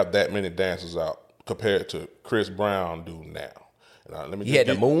didn't have that many dances out compared to Chris Brown do now. Let me He had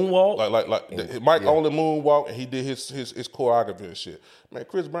the moonwalk? Mike only moonwalk, and he did his choreography and shit. Man,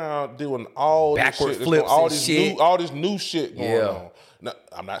 Chris Brown doing all Backward this shit, flips all and this shit. all this new shit going on. Now,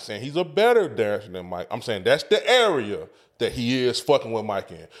 I'm not saying he's a better dancer than Mike. I'm saying that's the area that he is fucking with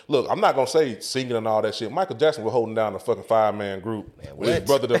Mike in. Look, I'm not gonna say singing and all that shit. Michael Jackson was holding down a fucking 5-man group with his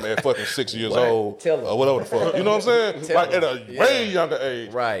brother them at fucking 6 years old Tell him. or whatever the fuck. You know what I'm saying? Like at a way younger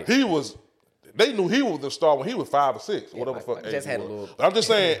age. Right. They knew he was the star when he was 5 or 6, whatever the fuck. Mike just age had he a was. little- But I'm just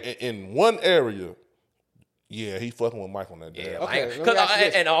saying, in one area, yeah, he fucking with Mike on that day. Yeah, Okay, Mike- let me ask you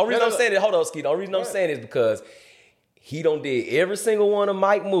this. and the only reason No. I'm saying it, hold on, Skeet. The only reason I'm saying it is because he done did every single one of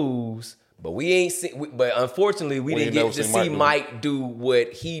Mike moves, but we ain't seen. But unfortunately, we We didn't ain't get never to seen see Mike Mike do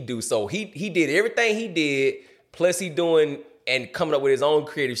what he do. So he did everything he did, plus he doing and coming up with his own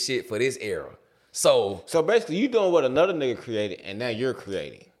creative shit for this era. So So basically, you doing what another nigga created, and now you're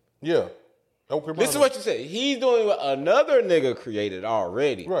creating. Yeah. Okay, This is what you said. He's doing what another nigga created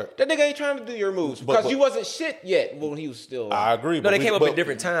already. Right. That nigga ain't trying to do your moves because you wasn't shit yet when he was still. I agree. No, they we- came up at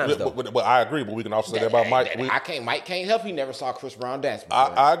different times, though. But I agree. But we can also say that about Mike. Mike can't help. He never saw Chris Brown dance before.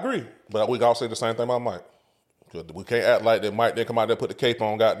 I agree. But we can also say the same thing about Mike. We can't act like that Mike didn't come out there, put the cape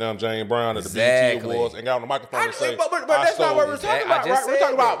on goddamn James Brown at the BET Exactly. Awards and got on the microphone and say, but that's not what we're talking I about, just right? We're said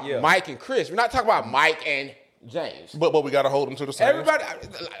talking about that, yeah. Mike and Chris. We're not talking about Mike and James. But we got to hold them to the same. Everybody,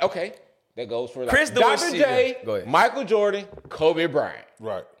 okay, that goes for Chris doing Dr. shit. J, Go ahead. Michael Jordan, Kobe Bryant.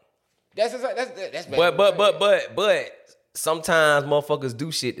 Right. That's But sometimes motherfuckers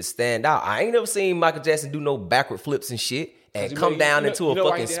do shit to stand out. I ain't never seen Michael Jackson do no backward flips and shit and you come know- down you know- into you a know why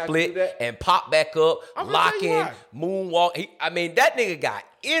fucking he didn't have to do split that? and pop back up, I'm gonna lock tell you in, why. moonwalk. That nigga got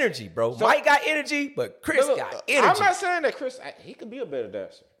energy, bro. Mike got energy, but Chris Look, got energy. I'm not saying that Chris, he could be a better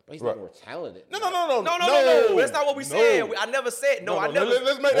dancer, but he's Right. not more talented. No. No. That's not what we said. I never said no. No, I no, never.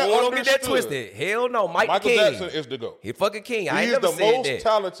 let's make that don't get that understood. twisted. Hell no. Mike Michael King. Jackson is the GOAT. He fucking king. I ain't He's never the said most that.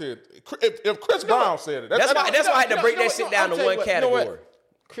 talented. If Chris Brown said it, That's why I had to break that shit down to one category.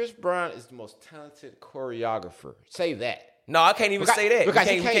 Chris Brown is the most talented choreographer. Say that. No, I can't even say that. Because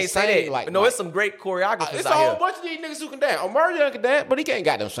we he can't can't say sing that. like No, Mike. it's some great choreographers It's a out whole here. bunch of these niggas who can dance. Omarion can dance, but he ain't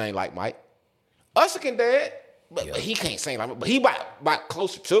got them sing like Mike. Usher can dance, but he can't sing like Mike. But he about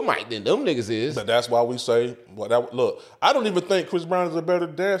closer to Mike than them niggas is. But that's why we say, look, I don't even think Chris Brown is a better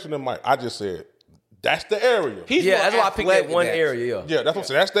dancer than Mike. I just said that's the area. He's Yeah, more that's why I picked that athletic one dancer. area. Yeah. Yeah, that's what I'm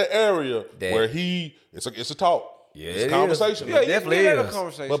saying. That's the area That- where it's a talk. Yeah, it's it a is. conversation. Yeah, you definitely can get that is.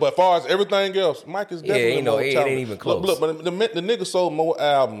 conversation. But as far as everything else, Mike is definitely ain't more it ain't talented. even close. Look, but the nigga sold more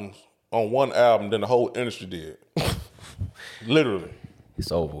albums on one album than the whole industry did. Literally.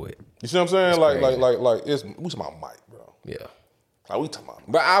 It's over with. You see what I'm saying? Like crazy. we talking about Mike, bro. Yeah. Like we talking about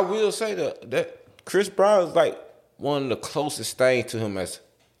Mike. But I will say that Chris Brown is like one of the closest things to him as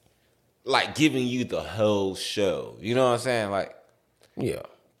like giving you the whole show. You know what I'm saying? Like Yeah.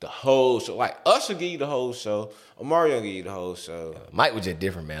 the whole show. Like Usher give you the whole show. Omarion give you the whole show. Mike was just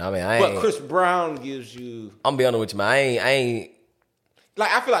different, man. I mean, I But ain't. Chris Brown gives you I'm be honest with you, man. I ain't.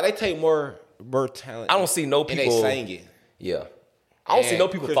 like I feel like they take more talent. I don't see no and people. they sing it. Yeah. I don't see no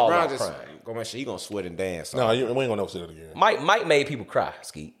people Chris fall Brown out just crying. Go make sure he gonna sweat and dance. No, we ain't gonna never say that again. Mike made people cry,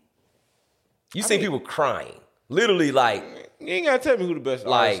 Skeet. You seen people crying. Literally, like, You ain't gotta tell me who the best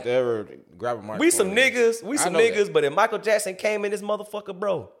Like, artist ever grab a microphone. we some is. niggas. We I some know niggas, that. but if Michael Jackson came in this motherfucker,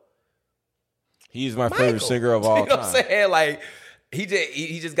 bro. He's my Michael. favorite singer of all You know time. what I'm saying? Like,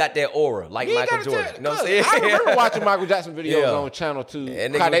 he just got that aura, like You ain't Michael gotta Jordan. tell- You know what I'm saying? I remember watching Michael Jackson videos Yeah. on Channel 2. And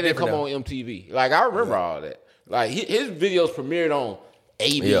nigga How was they didn't come different on MTV. Like, I remember all that. Like, his videos premiered on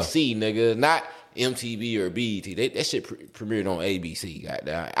ABC, nigga, not MTV or BET. That shit premiered on ABC,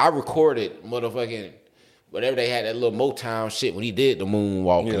 goddamn. I recorded motherfucking whatever they had, that little Motown shit when he did the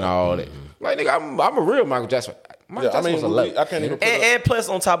moonwalk and all that. Like, nigga, I'm a real Michael Jackson. Michael Yeah, I Jackson mean, was a late. I can't even put up. And plus,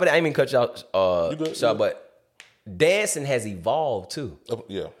 on top of that, I ain't even cut you out, good, Shaw, you good. but dancing has evolved too.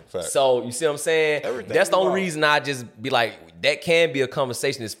 Yeah, fact. So you see what I'm saying? Everything That's the only evolved. reason I just be like, that can be a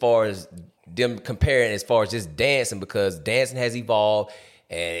conversation as far as them comparing as far as just dancing, because dancing has evolved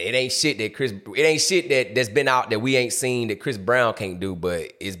and it ain't shit that's been out that we ain't seen that Chris Brown can't do,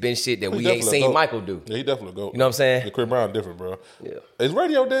 but it's been shit that He we ain't definitely a seen goat. Michael do. Yeah, he definitely go. You know what I'm saying? Yeah, Chris Brown different, bro. Yeah. Is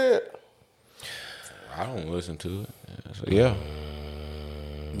radio dead? I don't listen to it. So, yeah.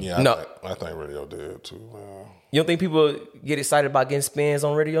 Yeah, No. I think radio dead too, man. You don't think people get excited about getting spins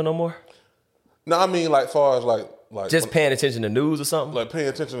on radio no more? No, I mean like far as like just paying attention to news or something. Like paying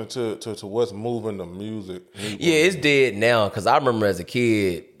attention to what's moving the music. Yeah, it's dead now. Because I remember as a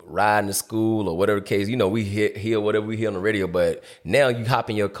kid riding to school or whatever the case. You know, we hear whatever we hear on the radio. But now you hop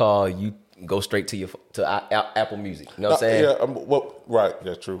in your car, you go straight to Apple Music. You know what I'm saying? Yeah, right.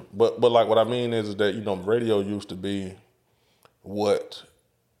 That's true. But like what I mean is that, you know, radio used to be what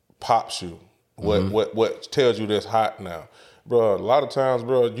pops you, what tells you that's hot now. Bro, a lot of times,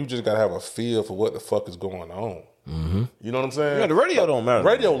 bro, you just got to have a feel for what the fuck is going on. Mm-hmm. You know what I'm saying? Yeah, the radio don't matter.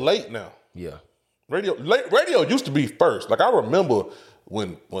 Radio late now. Yeah. Radio used to be first. Like, I remember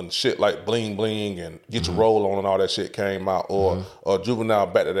when shit like Bling Bling and Get Your Roll On and all that shit came out, or Juvenile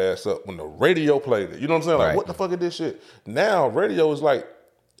Back That Ass Up, when the radio played it. You know what I'm saying? Like, what the fuck is this shit? Now, radio is like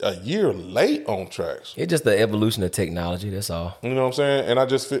a year late on tracks. It's just the evolution of technology, that's all. You know what I'm saying? And I'm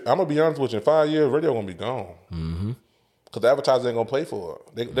going to be honest with you, in 5 years, radio going to be gone. Mm-hmm. Because the advertisers ain't going to pay for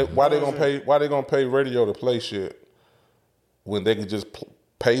it. Why they going to pay radio to play shit when they can just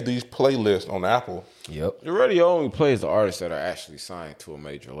pay these playlists on Apple? Yep. The radio only plays the artists that are actually signed to a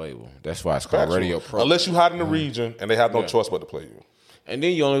major label. That's why it's called Radio Pro. Unless you hide in the region and they have no choice but to play you. And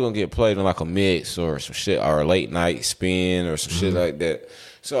then you only going to get played in like a mix or some shit, or a late night spin or some shit like that.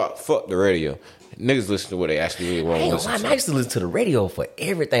 So fuck the radio. Niggas listen to what they actually really want to listen to. I used to listen to the radio for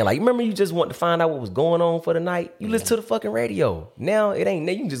everything. Like, remember you just want to find out what was going on for the night? You listen to the fucking radio. Now it ain't.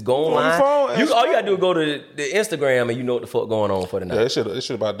 You can just go online. All you gotta do is go to the Instagram and you know what the fuck going on for the night. Yeah, this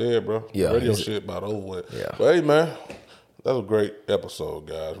shit about dead, bro. Yeah, radio shit about over with. Yeah. But hey, man, that was a great episode,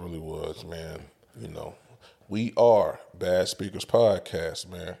 guys. Really was, man. You know, we are Bad Speakers Podcast,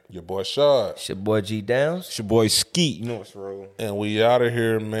 man. Your boy Shad. It's your boy G Downs. It's your boy Skeet. You know what's wrong. And we out of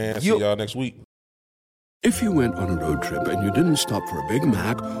here, man. See y'all next week. If you went on a road trip and you didn't stop for a Big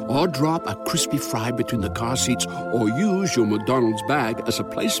Mac or drop a crispy fry between the car seats or use your McDonald's bag as a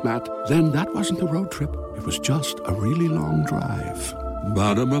placemat, then that wasn't a road trip. It was just a really long drive.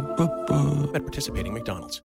 Ba-da-ba-ba-ba. At participating McDonald's.